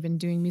haven't really been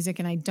doing music,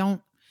 and I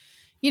don't,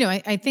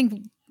 I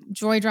think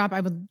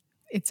Joydrop,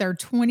 it's our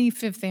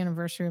 25th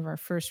anniversary of our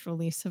first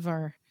release of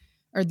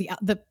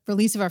the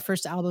release of our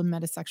first album,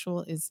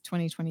 Metasexual, is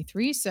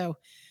 2023. So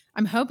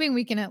I'm hoping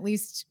we can at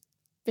least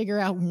figure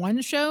out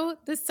one show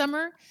this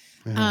summer.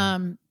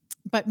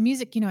 But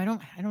music, I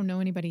don't know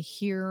anybody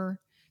here.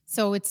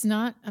 So it's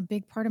not a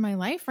big part of my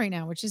life right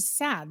now, which is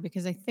sad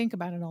because I think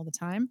about it all the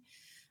time.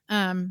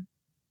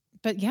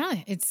 but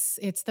yeah,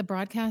 it's the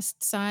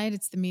broadcast side,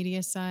 it's the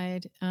media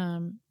side.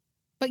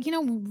 But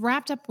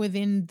wrapped up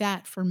within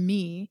that for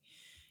me,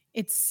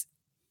 it's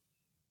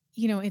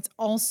it's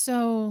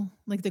also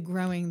like the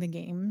growing the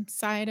game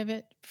side of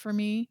it for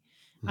me,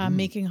 Mhm.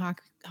 making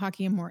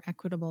hockey a more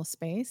equitable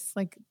space.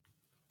 Like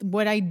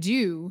what I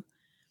do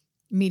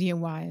media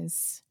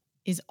wise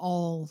is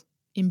all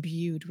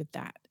imbued with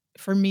that.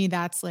 For me,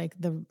 that's like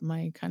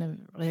my kind of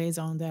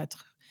raison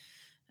d'être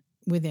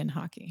within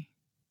hockey.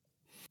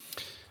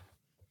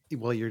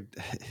 Well, you're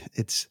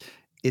it's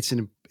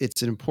an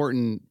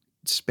important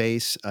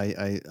space.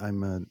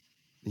 I'm a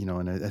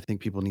and I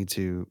think people need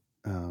to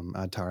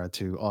add Tara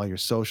to all your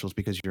socials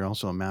because you're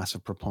also a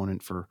massive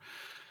proponent for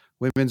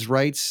women's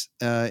rights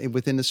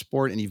within the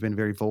sport, and you've been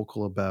very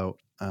vocal about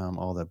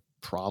all the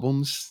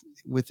problems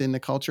within the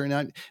culture.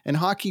 And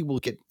hockey will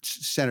get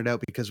centered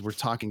out because we're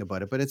talking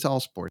about it, but it's all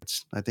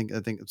sports. I think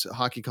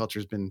hockey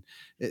culture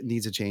it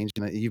needs a change,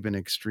 and you've been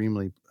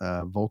extremely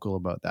vocal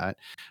about that.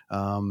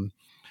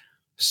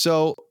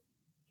 So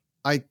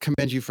I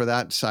commend you for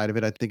that side of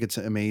it. I think it's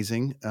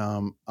amazing.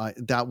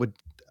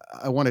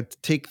 I want to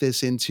take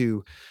this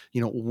into,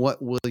 what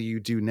will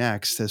you do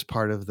next as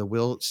part of the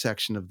will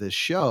section of this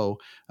show?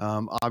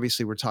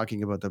 Obviously, we're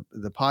talking about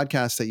the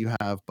podcast that you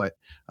have, but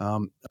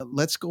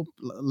let's go.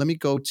 Let me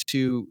go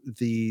to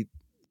the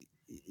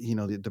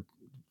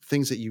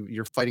things that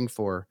you're fighting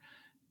for,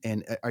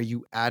 and are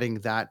you adding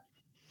that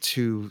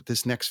to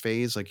this next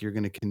phase? Like you're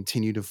going to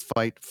continue to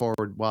fight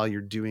forward while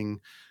you're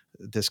doing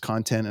this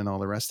content and all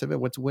the rest of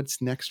it.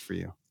 What's next for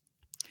you?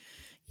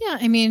 Yeah,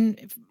 I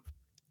mean,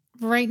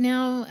 right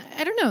now,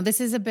 I don't know.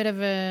 This is a bit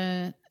of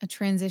a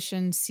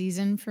transition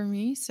season for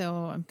me, so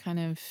I'm kind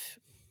of,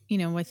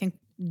 I think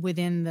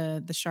within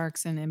the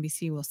Sharks and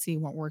NBC, we'll see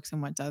what works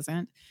and what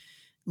doesn't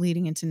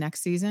leading into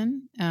next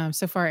season.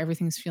 So far,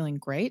 everything's feeling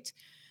great.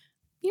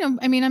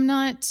 I mean,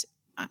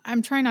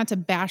 I'm trying not to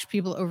bash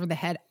people over the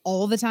head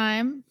all the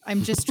time.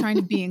 I'm just trying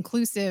to be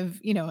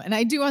inclusive, and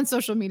I do on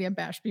social media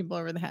bash people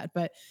over the head,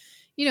 but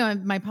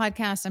my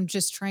podcast, I'm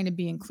just trying to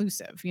be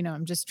inclusive.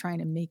 I'm just trying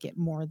to make it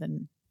more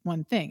than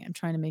one thing. I'm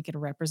trying to make it a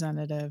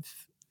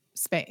representative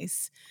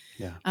space.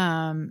 Yeah.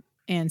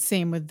 And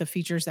same with the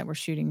features that we're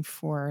shooting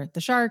for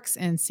the Sharks,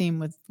 and same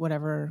with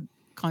whatever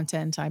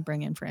content I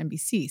bring in for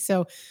NBC.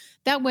 So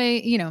that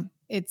way,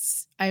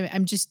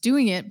 I'm just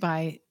doing it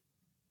by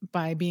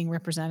being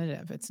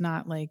representative. It's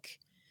not like,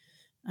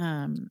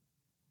 um,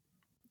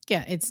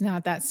 yeah, it's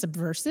not that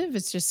subversive.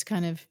 It's just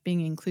kind of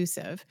being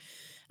inclusive.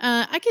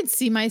 I could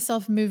see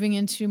myself moving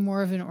into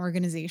more of an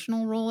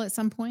organizational role at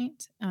some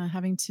point,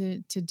 having to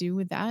do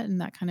with that and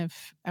that kind of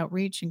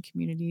outreach and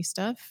community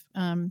stuff.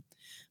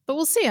 But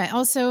we'll see.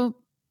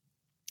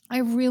 I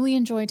really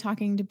enjoy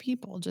talking to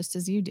people, just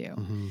as you do,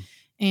 Hmm.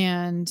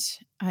 and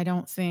I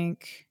don't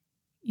think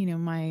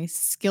my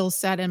skill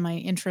set and my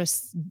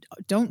interests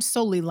don't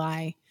solely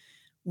lie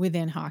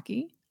within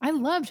hockey. I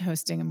loved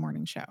hosting a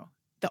morning show.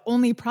 The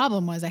only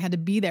problem was I had to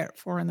be there at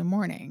 4 in the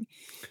morning.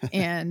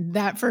 And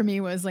that for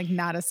me was like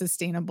not a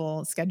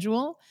sustainable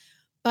schedule.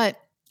 But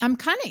I'm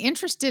kind of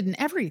interested in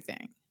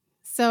everything.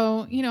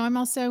 So, I'm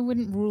also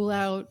wouldn't rule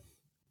out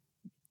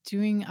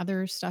doing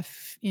other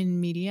stuff in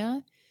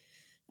media.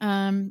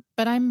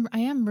 But I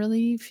am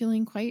really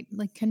feeling quite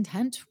like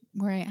content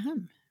where I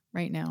am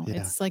right now.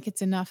 Yeah. It's like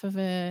it's enough of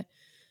a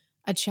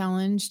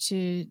challenge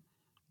to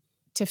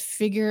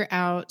figure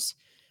out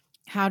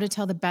how to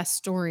tell the best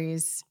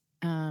stories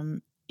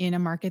in a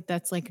market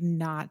that's like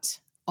not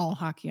all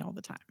hockey all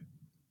the time.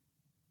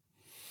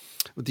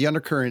 The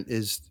undercurrent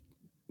is,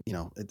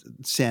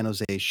 San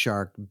Jose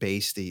Shark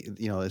based.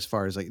 As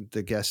far as like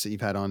the guests that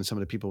you've had on, and some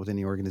of the people within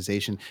the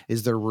organization,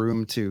 is there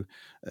room to?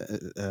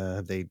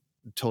 Have they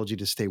told you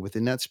to stay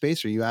within that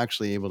space? Or are you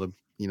actually able to,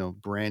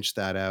 branch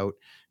that out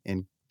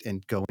and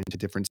go into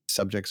different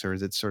subjects, or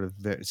is it sort of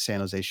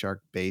San Jose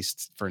Shark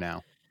based for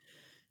now?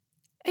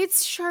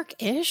 It's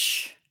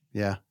shark-ish,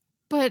 Yeah.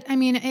 but I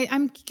mean,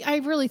 I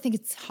really think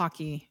it's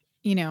hockey.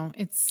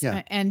 It's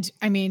Yeah. and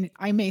I mean,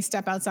 I may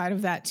step outside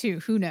of that too.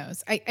 Who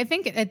knows? I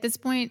think at this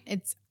point,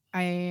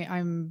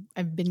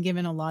 I've been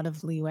given a lot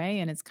of leeway,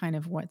 and it's kind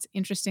of what's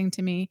interesting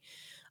to me.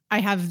 I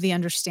have the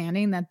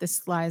understanding that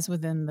this lies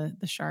within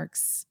the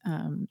Sharks,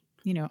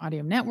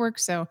 audio network.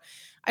 So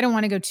I don't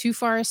want to go too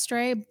far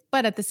astray,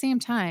 but at the same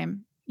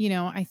time,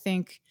 I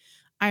think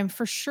I'm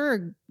for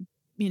sure,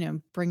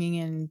 bringing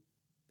in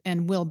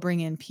and will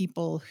bring in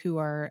people who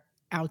are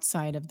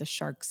outside of the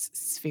Sharks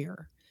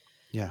sphere.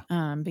 Yeah.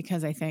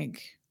 Because I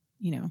think,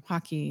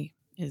 hockey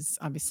is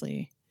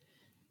obviously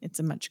it's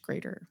a much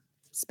greater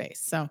space.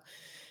 So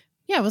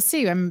yeah, we'll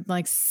see. I'm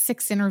like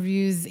 6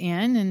 interviews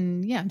in,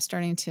 and yeah, I'm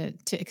starting to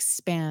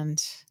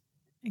expand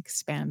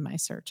my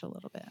search a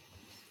little bit.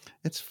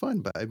 It's fun,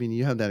 but I mean,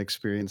 you have that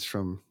experience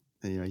from,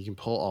 you can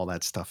pull all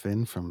that stuff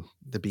in from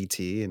the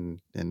BT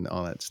and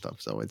all that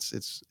stuff. So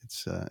it's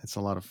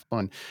a lot of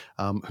fun.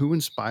 Who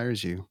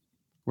inspires you?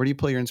 Where do you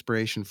pull your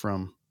inspiration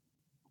from?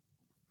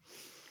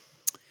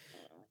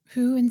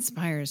 Who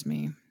inspires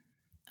me?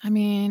 I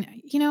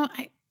mean,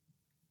 I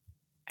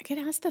get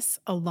asked this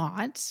a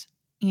lot.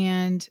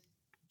 And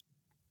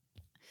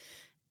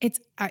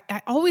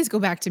I always go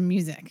back to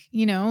music,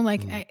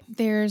 like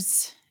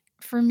Mm.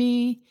 for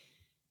me,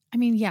 I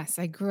mean, yes,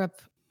 I grew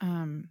up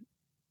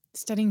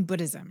studying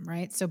Buddhism,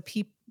 right? So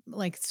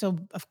so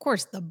of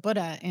course the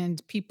Buddha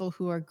and people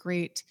who are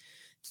great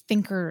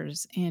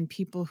thinkers and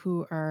people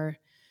who are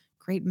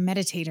great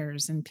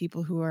meditators and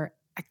people who are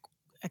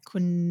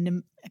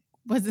equanim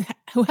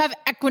who have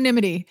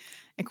equanimity.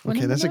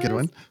 Okay, that's a good Equanimous?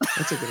 one.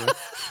 That's a good one.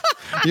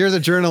 You're the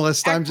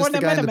journalist. I'm just the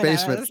guy in the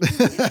basement.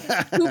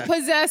 Who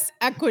possess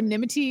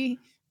equanimity.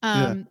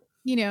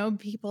 Yeah.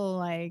 People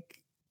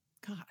like,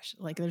 gosh,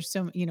 like there's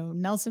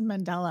Nelson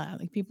Mandela,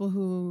 like people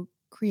who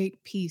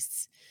create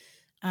peace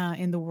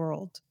in the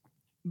world.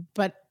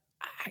 But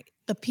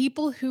the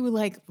people who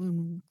like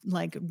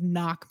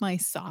knock my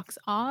socks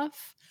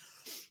off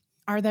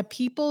are the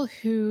people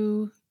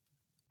who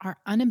are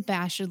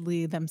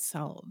unabashedly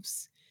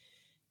themselves.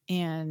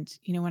 And,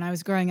 when I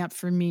was growing up,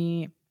 for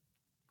me,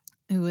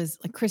 it was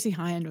like Chrissy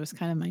Hynde was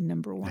kind of my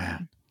number Yeah.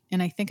 one.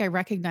 And I think I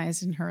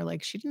recognized in her,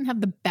 like, she didn't have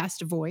the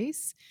best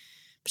voice,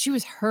 but she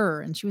was her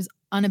and she was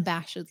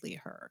unabashedly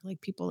her.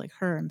 Like people like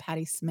her and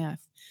Patti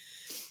Smith,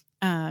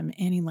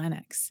 Annie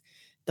Lennox.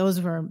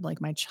 Those were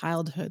like my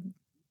childhood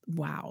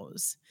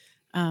wows.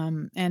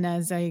 And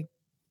as I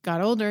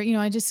got older,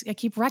 I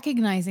keep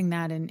recognizing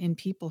that in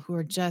people who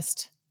are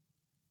just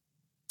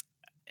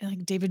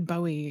like David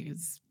Bowie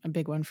is a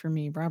big one for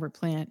me, Robert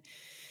Plant.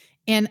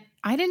 And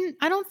I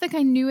don't think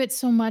I knew it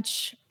so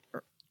much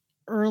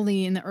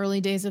early in the early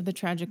days of the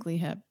Tragically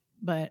Hip,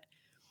 but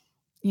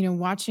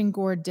watching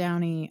Gord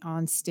Downie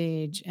on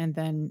stage and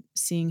then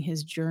seeing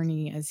his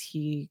journey as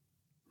he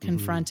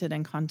confronted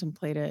and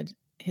contemplated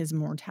his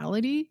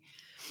mortality.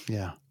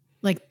 Yeah.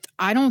 Like,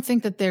 I don't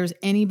think that there's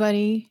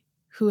anybody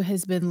who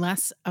has been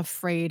less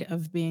afraid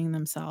of being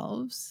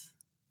themselves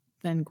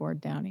than Gord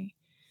Downie.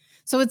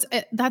 So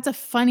that's a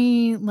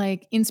funny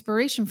like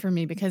inspiration for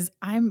me because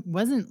I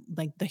wasn't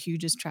like the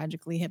hugest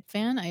Tragically Hip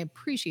fan. I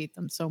appreciate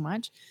them so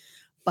much,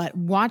 but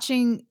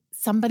watching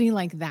somebody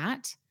like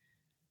that,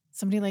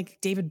 somebody like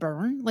David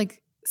Byrne,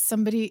 like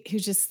somebody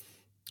who's just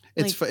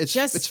It's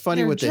just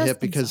funny they're with the just Hip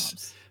because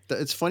themselves.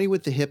 it's funny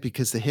with the Hip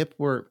because the Hip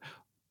were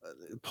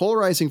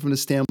polarizing from the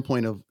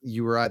standpoint of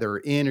you were either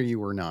in or you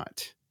were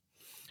not.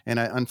 And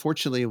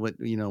unfortunately,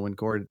 when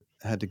Gord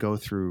had to go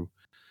through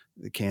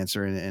the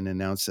cancer and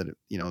announce that,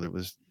 there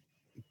was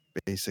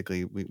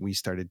basically, we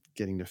started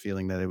getting the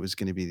feeling that it was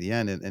going to be the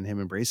end and him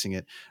embracing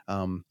it.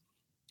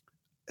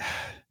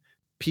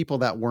 People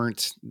that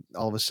weren't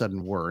all of a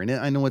sudden were, and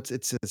I know it's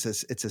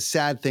a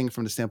sad thing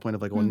from the standpoint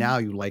of like, well, now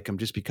you like him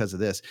just because of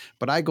this.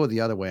 But I go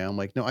the other way. I'm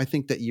like, no, I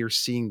think that you're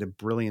seeing the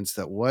brilliance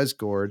that was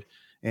Gord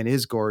and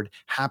is Gord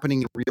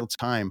happening in real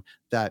time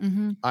that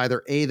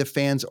either A, the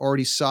fans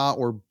already saw,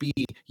 or B,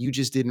 you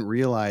just didn't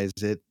realize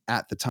it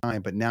at the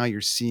time, but now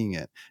you're seeing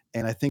it.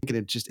 And I think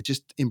it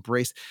just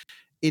embraced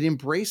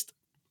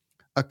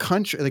a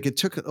country, like it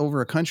took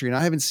over a country, and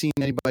I haven't seen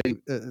anybody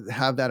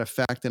have that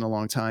effect in a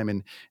long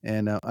time.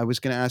 And I was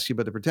going to ask you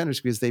about the Pretenders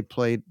because they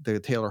played the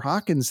Taylor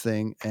Hawkins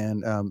thing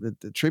and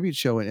the tribute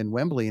show in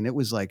Wembley, and it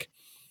was like,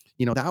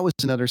 that was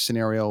another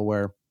scenario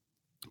where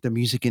the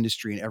music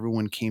industry and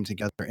everyone came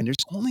together, and there's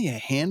only a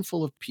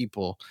handful of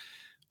people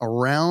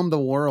around the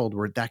world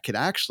where that could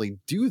actually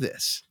do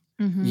this,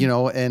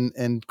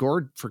 and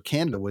Gord for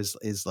Canada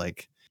is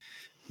like,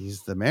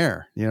 he's the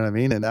mayor, you know what I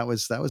mean? And that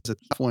was a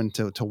tough one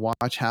to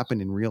watch happen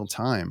in real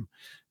time.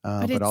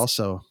 But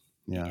also,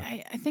 yeah.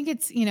 I think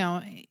it's,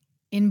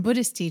 in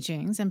Buddhist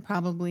teachings and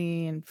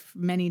probably in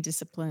many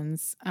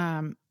disciplines,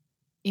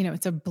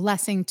 it's a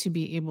blessing to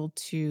be able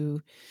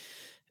to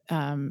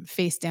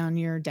face down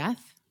your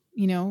death.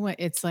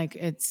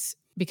 It's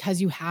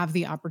because you have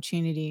the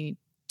opportunity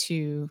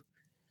to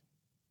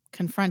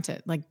confront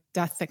it. Like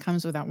death that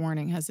comes without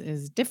warning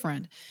is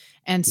different.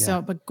 And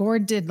so, but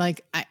Gord did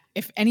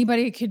if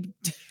anybody could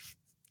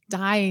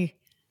die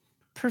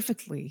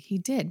perfectly, he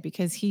did,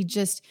 because he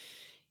just,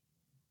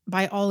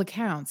 by all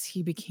accounts,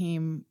 he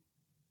became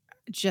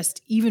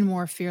just even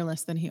more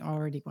fearless than he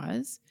already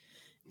was.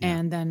 Yeah.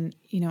 And then,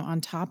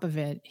 on top of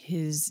it,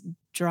 his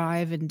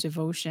drive and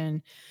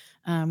devotion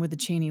with the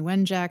Cheney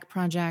Wenjack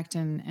project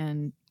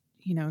and,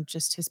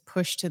 just his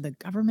push to the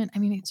government. I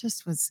mean, it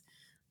just was,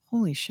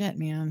 holy shit,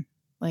 man.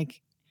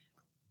 Like,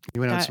 he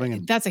went out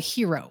swinging. That's a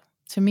hero.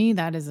 To me,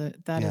 that is a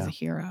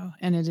hero.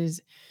 And it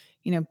is,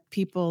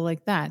 people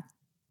like that.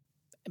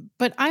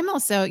 But I'm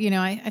also,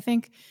 I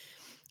think,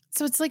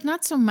 so it's like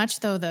not so much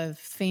though the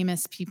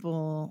famous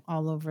people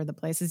all over the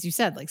place, as you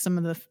said, like some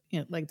of the,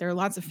 like there are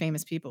lots of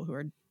famous people who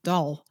are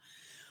dull.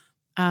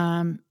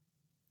 I've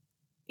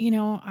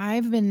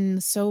been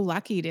so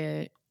lucky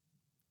to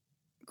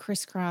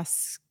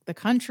crisscross the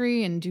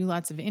country and do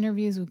lots of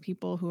interviews with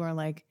people who are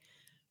like,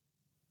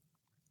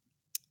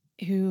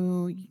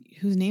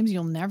 whose names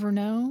you'll never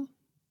know,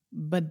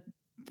 but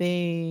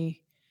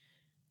they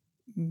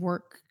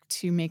work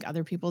to make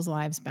other people's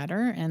lives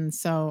better. And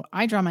so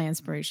I draw my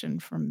inspiration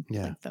from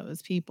like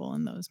those people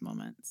in those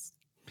moments.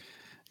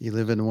 You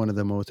live in one of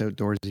the most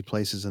outdoorsy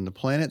places on the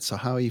planet. So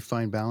how do you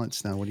find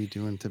balance now? What are you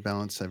doing to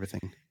balance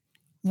everything?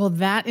 Well,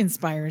 that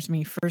inspires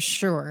me for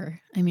sure.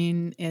 I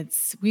mean,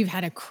 we've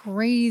had a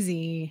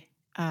crazy,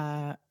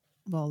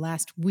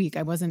 last week,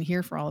 I wasn't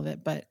here for all of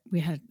it, but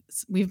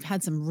we've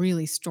had some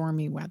really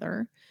stormy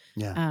weather.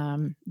 Yeah.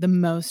 The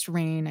most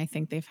rain I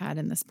think they've had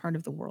in this part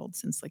of the world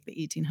since like the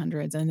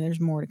 1800s, and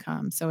there's more to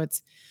come. So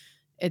it's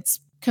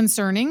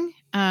concerning.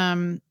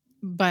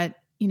 But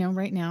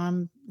right now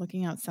I'm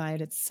looking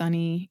outside. It's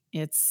sunny.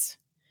 It's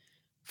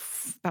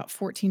about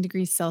 14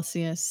 degrees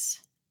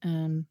Celsius.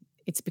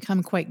 It's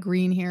become quite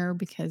green here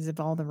because of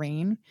all the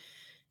rain.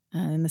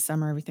 In the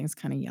summer, everything's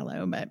kind of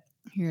yellow, but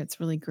here it's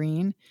really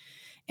green.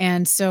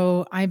 And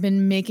so I've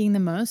been making the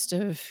most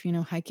of,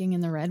 hiking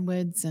in the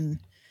redwoods, and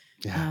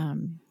Yeah.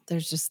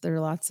 there are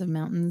lots of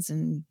mountains,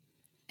 and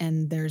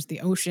there's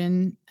the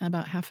ocean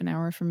about half an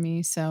hour from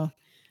me. So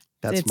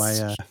That's it's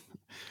my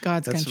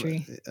God's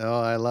country.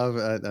 I love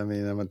it. I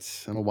mean, I'm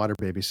a water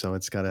baby, so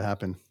it's got to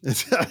happen.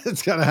 It's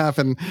got to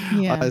happen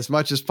Yeah. as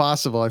much as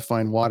possible. I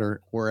find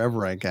water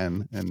wherever I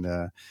can,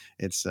 and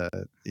it's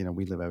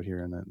we live out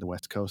here on the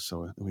West Coast,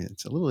 so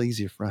it's a little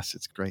easier for us.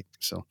 It's great.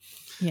 So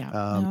Yeah,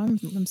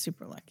 I'm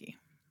super lucky.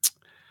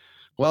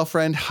 Well,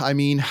 friend, I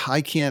mean,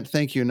 I can't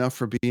thank you enough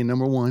for being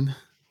number one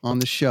on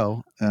the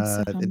show.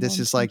 This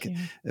is like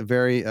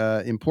very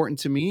important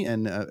to me,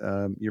 and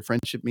your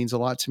friendship means a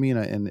lot to me,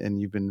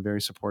 and you've been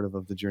very supportive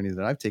of the journey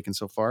that I've taken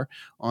so far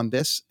on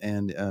this,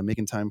 and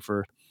making time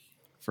for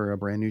a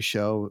brand new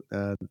show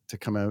to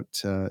come out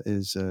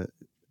is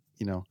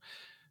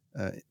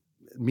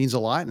means a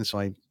lot. And so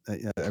I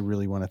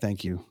really want to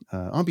thank you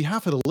on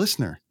behalf of the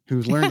listener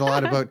who's learned a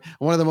lot about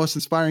one of the most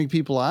inspiring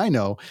people I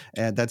know,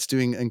 and that's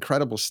doing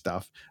incredible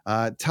stuff.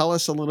 Tell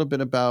us a little bit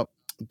about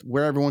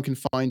where everyone can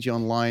find you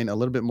online, a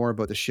little bit more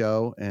about the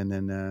show, and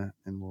then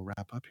and we'll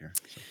wrap up here.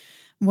 So.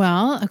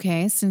 Well,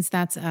 okay, since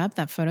that's up,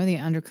 that photo, the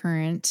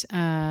Undercurrent,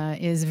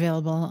 is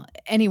available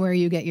anywhere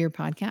you get your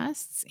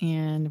podcasts,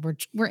 and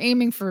we're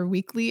aiming for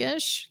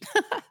weekly-ish.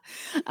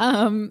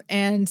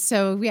 And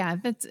so, yeah,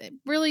 that's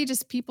really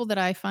just people that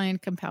I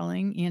find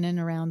compelling in and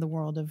around the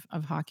world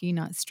of hockey,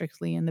 not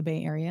strictly in the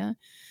Bay Area.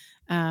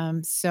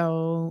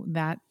 So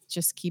that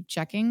just keep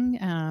checking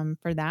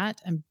for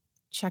that, and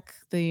check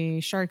the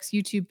Sharks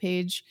YouTube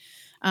page.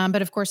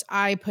 But of course,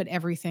 I put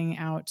everything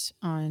out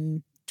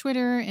on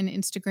Twitter and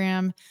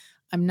Instagram.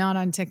 I'm not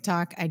on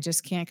TikTok. I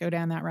just can't go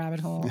down that rabbit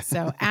hole.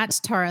 So at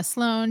Tara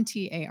Slone,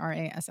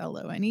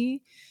 TaraSlone,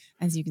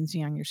 as you can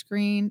see on your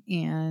screen.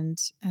 And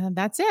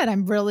that's it.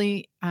 I'm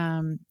really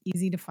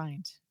easy to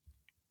find.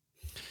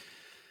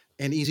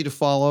 And easy to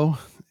follow,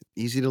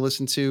 easy to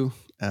listen to.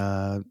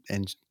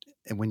 And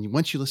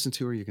once you listen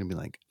to her, you're going to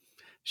be like,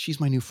 she's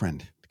my new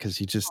friend,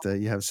 because you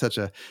have such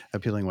a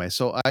appealing way.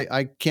 So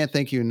I can't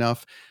thank you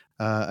enough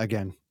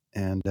again.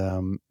 And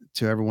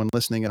to everyone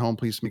listening at home,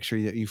 please make sure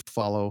you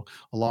follow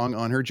along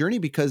on her journey,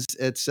 because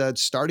it's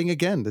starting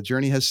again. The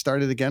journey has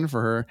started again for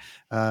her.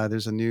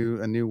 There's a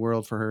new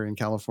world for her in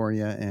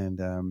California,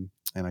 and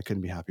I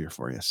couldn't be happier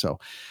for you. So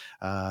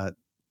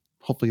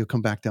hopefully you'll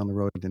come back down the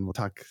road, and we'll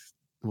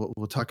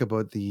talk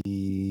about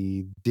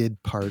the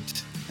did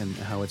part and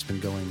how it's been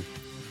going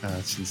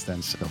since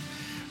then. So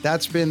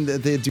that's been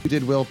the Do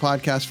Did Will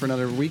podcast for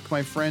another week,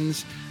 my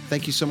friends.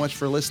 Thank you so much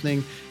for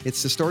listening.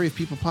 It's the Story of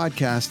People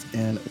podcast,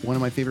 and one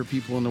of my favorite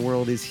people in the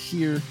world is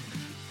here,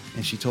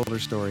 and she told her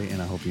story,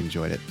 and I hope you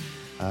enjoyed it.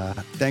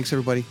 Thanks,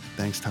 everybody.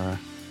 Thanks, Tara.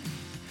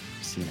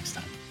 See you next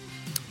time.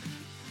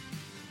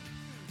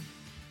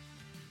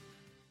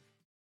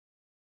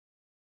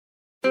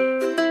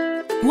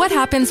 What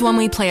happens when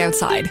we play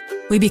outside?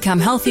 We become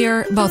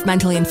healthier, both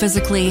mentally and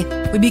physically.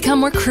 We become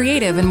more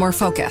creative and more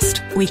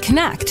focused. We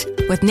connect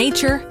with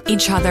nature,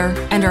 each other,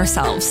 and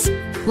ourselves.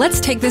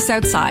 Let's Take This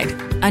Outside,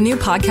 a new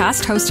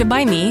podcast hosted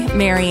by me,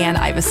 Marianne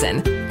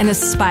Iveson, an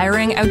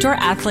aspiring outdoor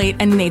athlete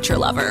and nature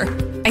lover.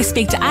 I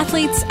speak to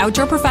athletes,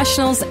 outdoor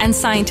professionals, and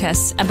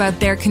scientists about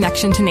their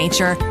connection to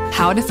nature,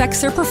 how it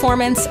affects their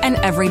performance, and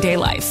everyday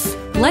life.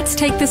 Let's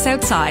Take This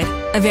Outside,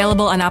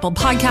 available on Apple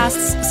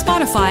Podcasts,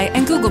 Spotify,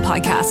 and Google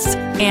Podcasts,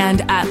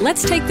 and at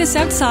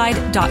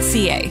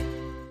letstakethisoutside.ca.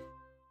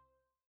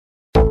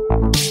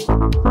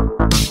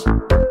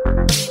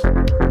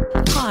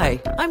 Hi,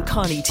 I'm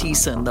Connie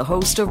Thiessen, the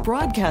host of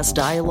Broadcast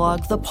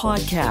Dialogue, the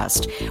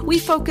podcast. We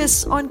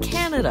focus on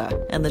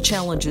Canada and the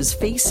challenges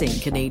facing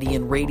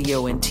Canadian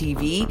radio and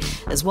TV,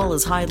 as well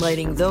as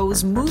highlighting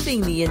those moving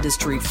the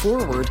industry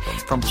forward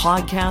from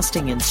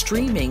podcasting and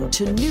streaming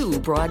to new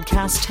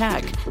broadcast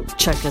tech.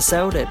 Check us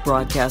out at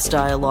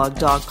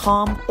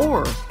broadcastdialogue.com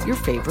or your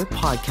favorite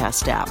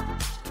podcast app.